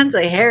all kinds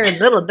of hair and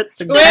little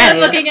bits of We're gray.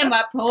 looking him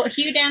up.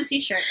 Hugh Dancy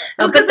shirtless.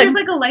 Oh, but because there's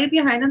then- like a light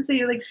behind him, so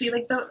you like see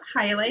like the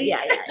highlight. Yeah.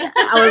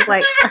 I was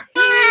like,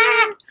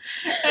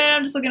 And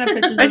I'm just looking at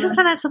pictures I of just him.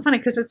 find that so funny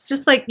because it's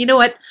just like, you know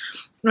what?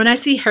 When I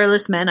see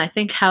hairless men, I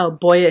think how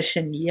boyish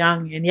and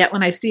young, and yet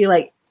when I see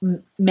like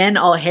men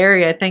all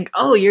hairy, I think,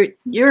 oh,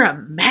 you're a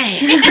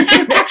man.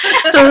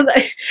 So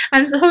like,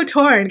 I'm so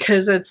torn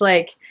because it's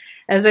like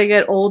as I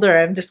get older,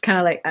 I'm just kind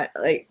of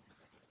like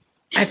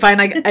I find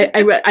like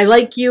I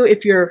like you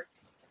if you're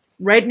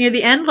right near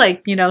the end,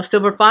 like, you know,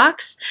 Silver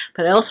Fox,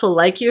 but I also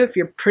like you if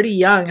you're pretty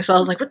young. So I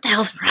was like, what the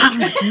hell's wrong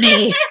with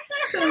me?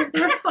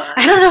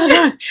 I don't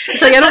know.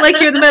 It's like I don't like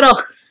you in the middle.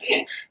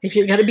 If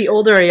you got to be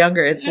older or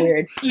younger, it's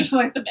weird. You're just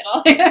like the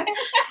middle.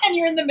 And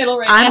you're in the middle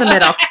right now. I'm the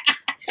middle.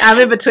 I'm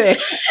in between.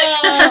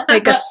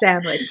 Like a but-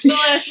 sandwich.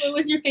 Celeste, what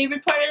was your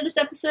favorite part of this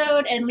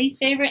episode and least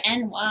favorite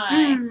and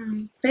why?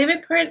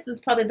 Favorite part was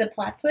probably the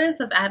plot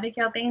twist of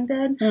Abigail being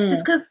dead. Mm.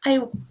 Just because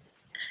I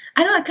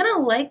kind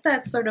of like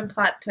that sort of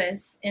plot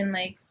twist in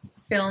like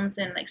films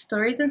and like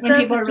stories and When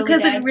stuff people are really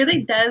because dead. it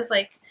really does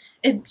like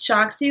it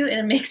shocks you and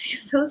it makes you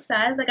so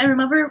sad. Like I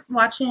remember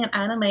watching an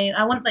anime.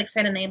 I won't like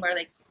say the name or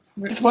like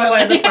spoil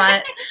the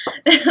plot,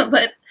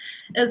 but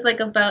it was like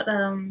about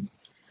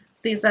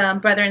these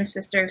brother and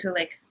sister who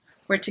like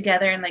were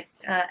together and like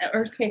an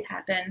earthquake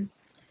happened,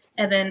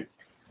 and then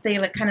they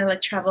like kind of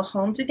like travel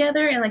home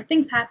together and like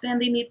things happen.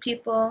 They meet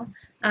people.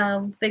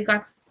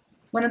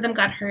 One of them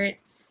got hurt,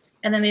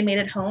 and then they made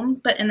it home.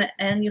 But in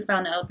the end, you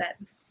found out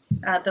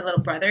that the little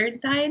brother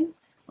died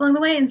along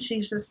the way, and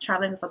she's just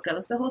traveling with a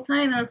ghost the whole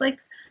time. And I was like,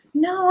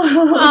 no,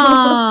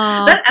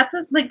 Aww. that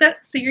episode, like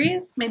that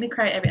series, made me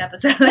cry every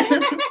episode.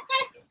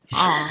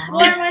 Aww.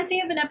 Well, it reminds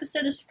me of an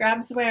episode of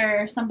Scrubs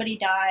where somebody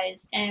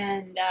dies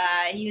and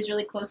he was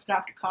really close to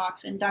Dr.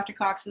 Cox, and Dr.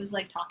 Cox is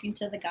like talking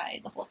to the guy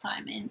the whole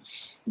time, and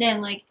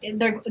then like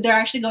they're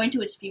actually going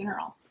to his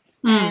funeral,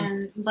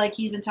 And, like,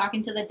 he's been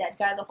talking to the dead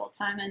guy the whole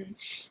time, and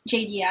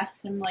JD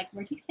asks him, like,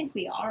 where do you think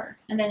we are?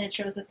 And then it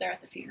shows that they're at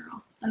the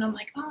funeral. And I'm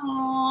like,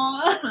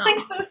 oh, like,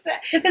 so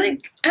sad. It's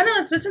like, I don't know,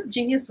 it's such a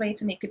genius way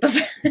to make people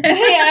sad.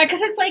 Yeah,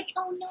 because it's like,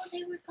 oh, no,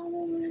 they were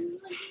gone.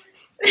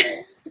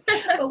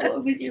 But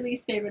what was your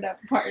least favorite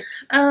part?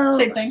 Oh,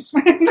 Same thing.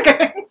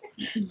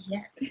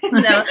 Yes.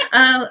 No,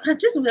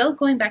 just Will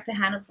going back to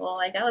Hannibal.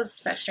 Like, I was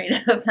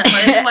frustrated with him.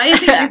 Like, why is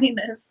he doing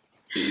this?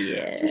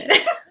 Yeah.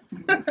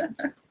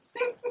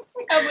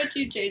 How about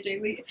you,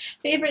 JJ?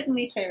 Favorite and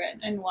least favorite,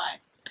 and why?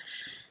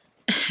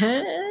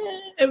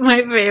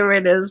 My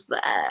favorite is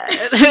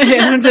that.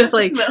 I'm just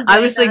like,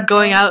 obviously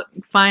going out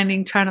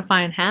trying to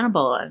find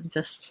Hannibal and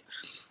just,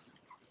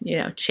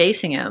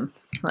 chasing him.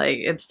 Like,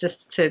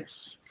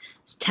 it's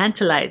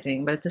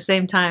tantalizing, but at the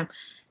same time,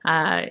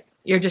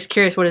 you're just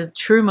curious what his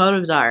true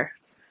motives are.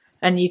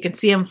 And you can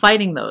see him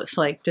fighting those.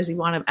 Like, does he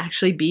want to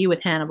actually be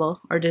with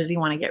Hannibal, or does he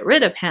want to get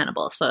rid of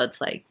Hannibal? So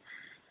it's like,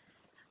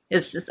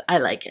 it's just, I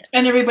like it.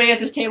 And everybody at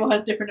this table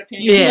has different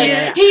opinions.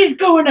 Yeah. He's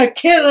going to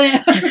kill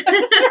him.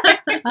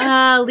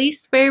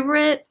 Least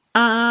favorite?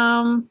 You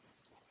know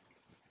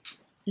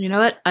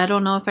what? I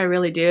don't know if I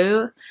really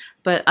do.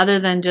 But other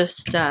than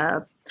just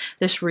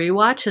this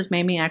rewatch has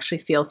made me actually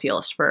feel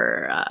feels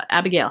for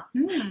Abigail,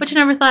 which I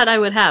never thought I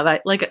would have.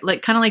 I like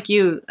kind of like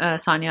you,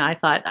 Sonia. I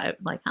thought I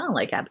don't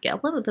like Abigail.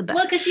 What was the best?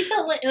 Well, because she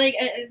felt like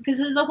because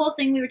the whole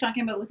thing we were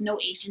talking about with no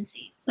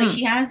agency. Like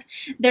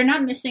they're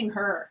not missing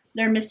her.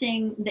 They're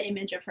missing the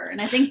image of her.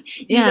 And I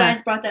think you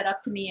guys brought that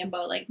up to me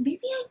about like, maybe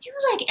I do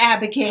like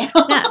Abigail.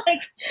 Yeah. Like,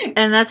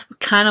 and that's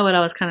kind of what I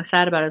was kind of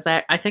sad about is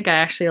I think I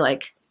actually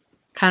like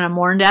kind of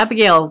mourned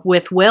Abigail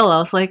with Will. I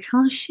was like,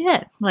 oh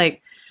shit.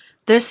 Like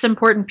this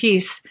important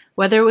piece,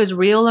 whether it was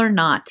real or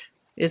not,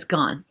 is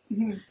gone.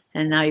 Mm-hmm.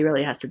 And now he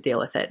really has to deal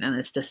with it. And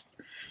it's just,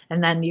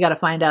 and then you got to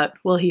find out,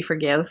 will he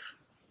forgive?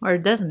 Or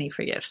doesn't he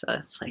forgive? So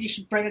it's like you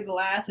should break a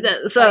glass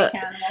and so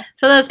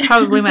that's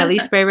probably my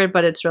least favorite,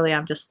 but it's really,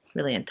 I'm just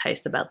really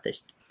enticed about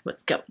this,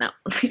 what's going on.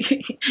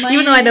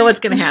 Even though I know what's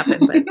going to happen.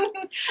 But.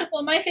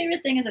 Well, my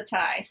favorite thing is a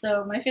tie.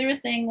 So my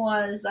favorite thing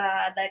was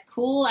that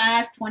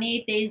cool-ass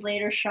 28 Days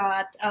Later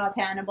shot of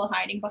Hannibal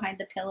hiding behind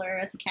the pillar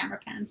as the camera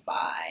pans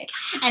by.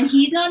 And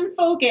he's not in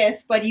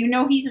focus, but you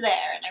know he's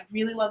there. And I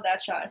really love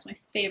that shot. It's my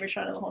favorite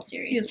shot of the whole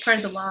series. He's part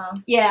of the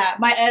wall. Yeah.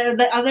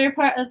 The other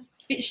part of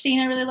scene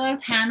I really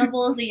loved,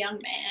 Hannibal as a young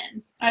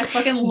man. I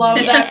fucking love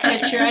that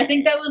picture. I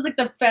think that was like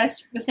the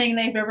best thing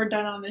they've ever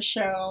done on the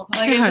show.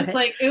 Like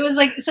it was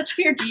like such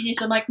pure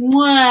genius. I'm like,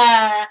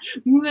 mwah,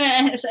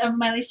 mwah. So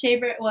my least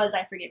favorite was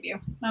I Forgive You.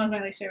 That was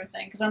my least favorite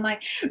thing because I'm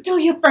like, do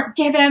you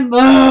forgive him?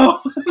 No.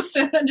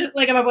 So I'm just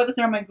like I'm about to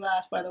throw my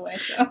glass, by the way.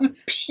 So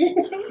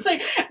it's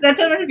like that's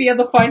going to be on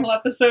the final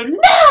episode. No.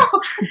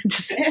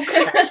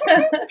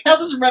 I'll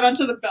just run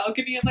onto the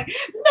balcony. I'm like,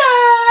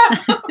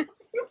 no.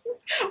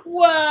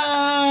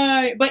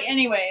 Why? But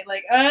anyway,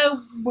 like,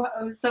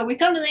 so we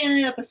come to the end of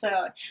the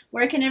episode.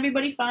 Where can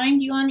everybody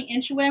find you on the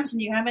interwebs, and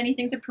do you have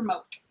anything to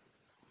promote?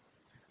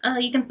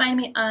 You can find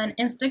me on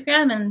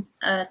Instagram and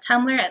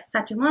Tumblr at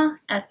Satumwah,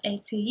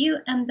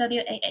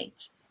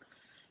 SATUMWAH.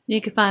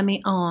 You can find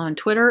me on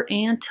Twitter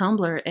and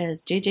Tumblr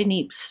as JJ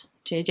Neeps,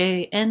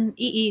 JJNEEPS. And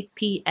you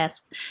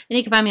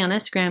can find me on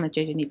Instagram at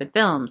JJ Neep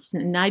Films.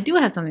 And I do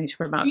have something to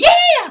promote.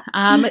 Yeah!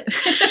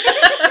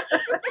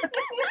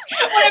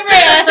 Whenever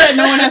I ask that,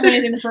 no one has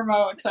anything to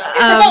promote. So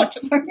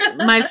promote.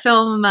 My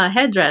film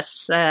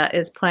Headdress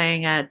is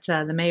playing at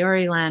the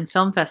Maoriland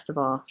Film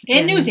Festival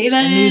in New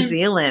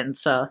Zealand.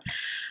 So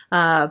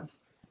I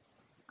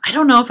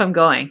don't know if I'm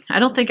going. I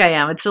don't think I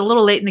am. It's a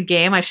little late in the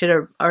game. I should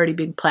have already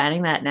been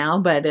planning that now,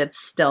 but it's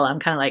still, I'm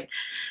kind of like,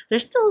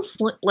 there's still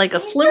like a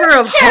sliver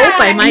of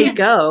hope I might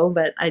go,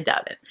 but I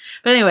doubt it.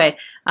 But anyway,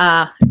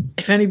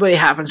 if anybody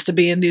happens to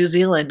be in New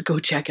Zealand, go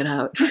check it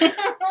out.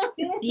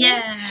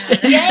 Yeah.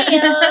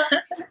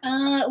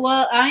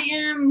 Well, I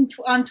am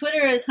on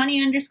Twitter as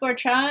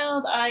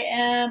honey_child. I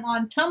am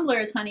on Tumblr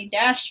as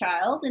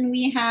honey-child. And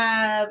we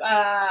have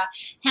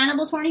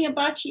Hannibal's Horny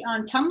Hibachi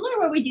on Tumblr,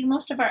 where we do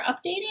most of our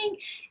updating.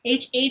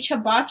 HH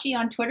Hibachi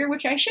on Twitter,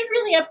 which I should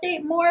really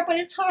update more, but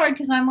it's hard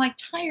because I'm like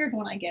tired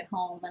when I get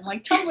home. And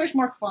like Tumblr's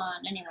more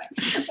fun. Anyway.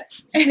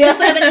 We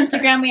also have an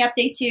Instagram we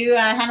update to,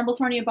 Hannibal's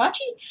Horny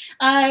Hibachi.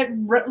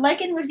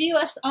 Like and review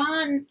us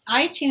on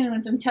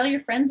iTunes and tell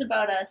your friends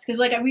about us. Because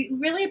like we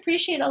really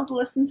appreciate all the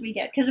listens we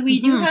get. Because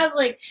we do have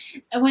like,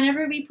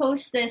 whenever we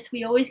post this,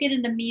 we always get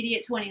an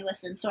immediate 20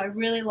 listens. So I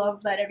really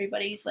love that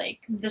everybody's like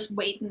just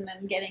waiting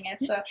and getting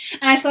it. So,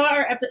 and I saw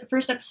our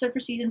first episode for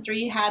season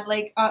 3 had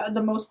like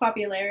the most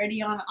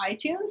popularity on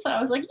iTunes. So I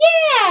was like,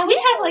 yeah, we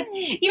have like,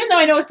 even though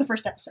I know it's the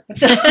first episode,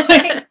 so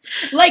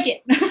like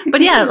it.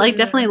 But yeah, like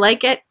definitely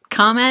like it.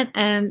 comment,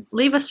 and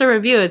leave us a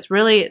review. It's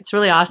really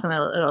awesome.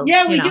 It'll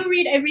Yeah, we you know. do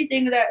read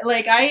everything that,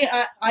 like,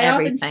 I often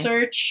Everything.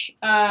 search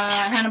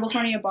Hannibal's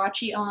Horny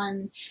Hibachi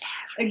on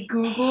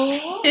Google.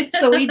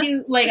 So we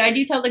do, like, I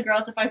do tell the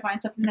girls if I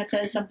find something that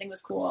says something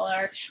was cool,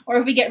 or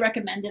if we get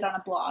recommended on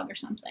a blog or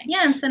something.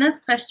 Yeah, and send us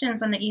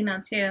questions on the email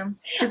too,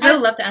 because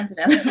we'll love to answer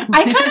them.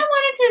 I kind of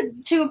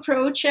wanted to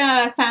approach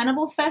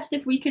Fannibal Fest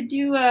if we could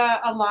do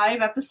a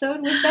live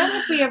episode with them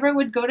if we ever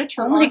would go to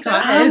Toronto. my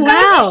God. That'd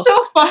Wow. be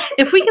so fun.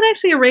 If we could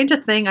actually arrange a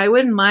thing, I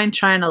wouldn't mind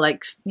trying to,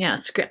 like,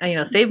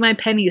 save my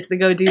pennies to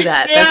go do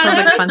that. That sounds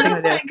like a fun thing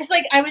to do. Because,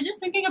 like, I was just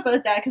thinking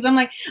about that because I'm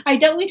like, I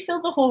doubt we'd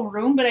fill the whole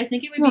room, but I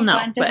think it would be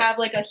fun to have,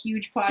 like, a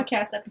huge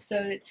podcast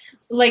episode.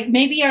 Like,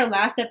 maybe our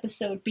last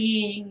episode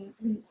being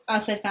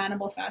us at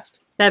Fannibal Fest.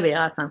 That'd be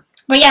awesome.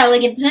 But yeah,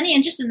 like, if there's any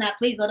interest in that,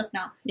 please let us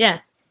know. Yeah.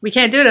 We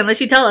can't do it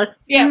unless you tell us.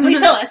 Yeah, please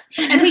tell us.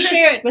 And we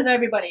share it with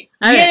everybody.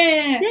 All right.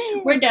 Yeah.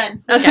 Yay. We're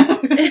done. Okay. All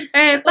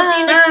right, We'll see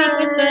you next week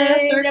with bye.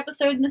 the third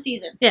episode in the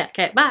season. Yeah,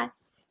 okay, bye.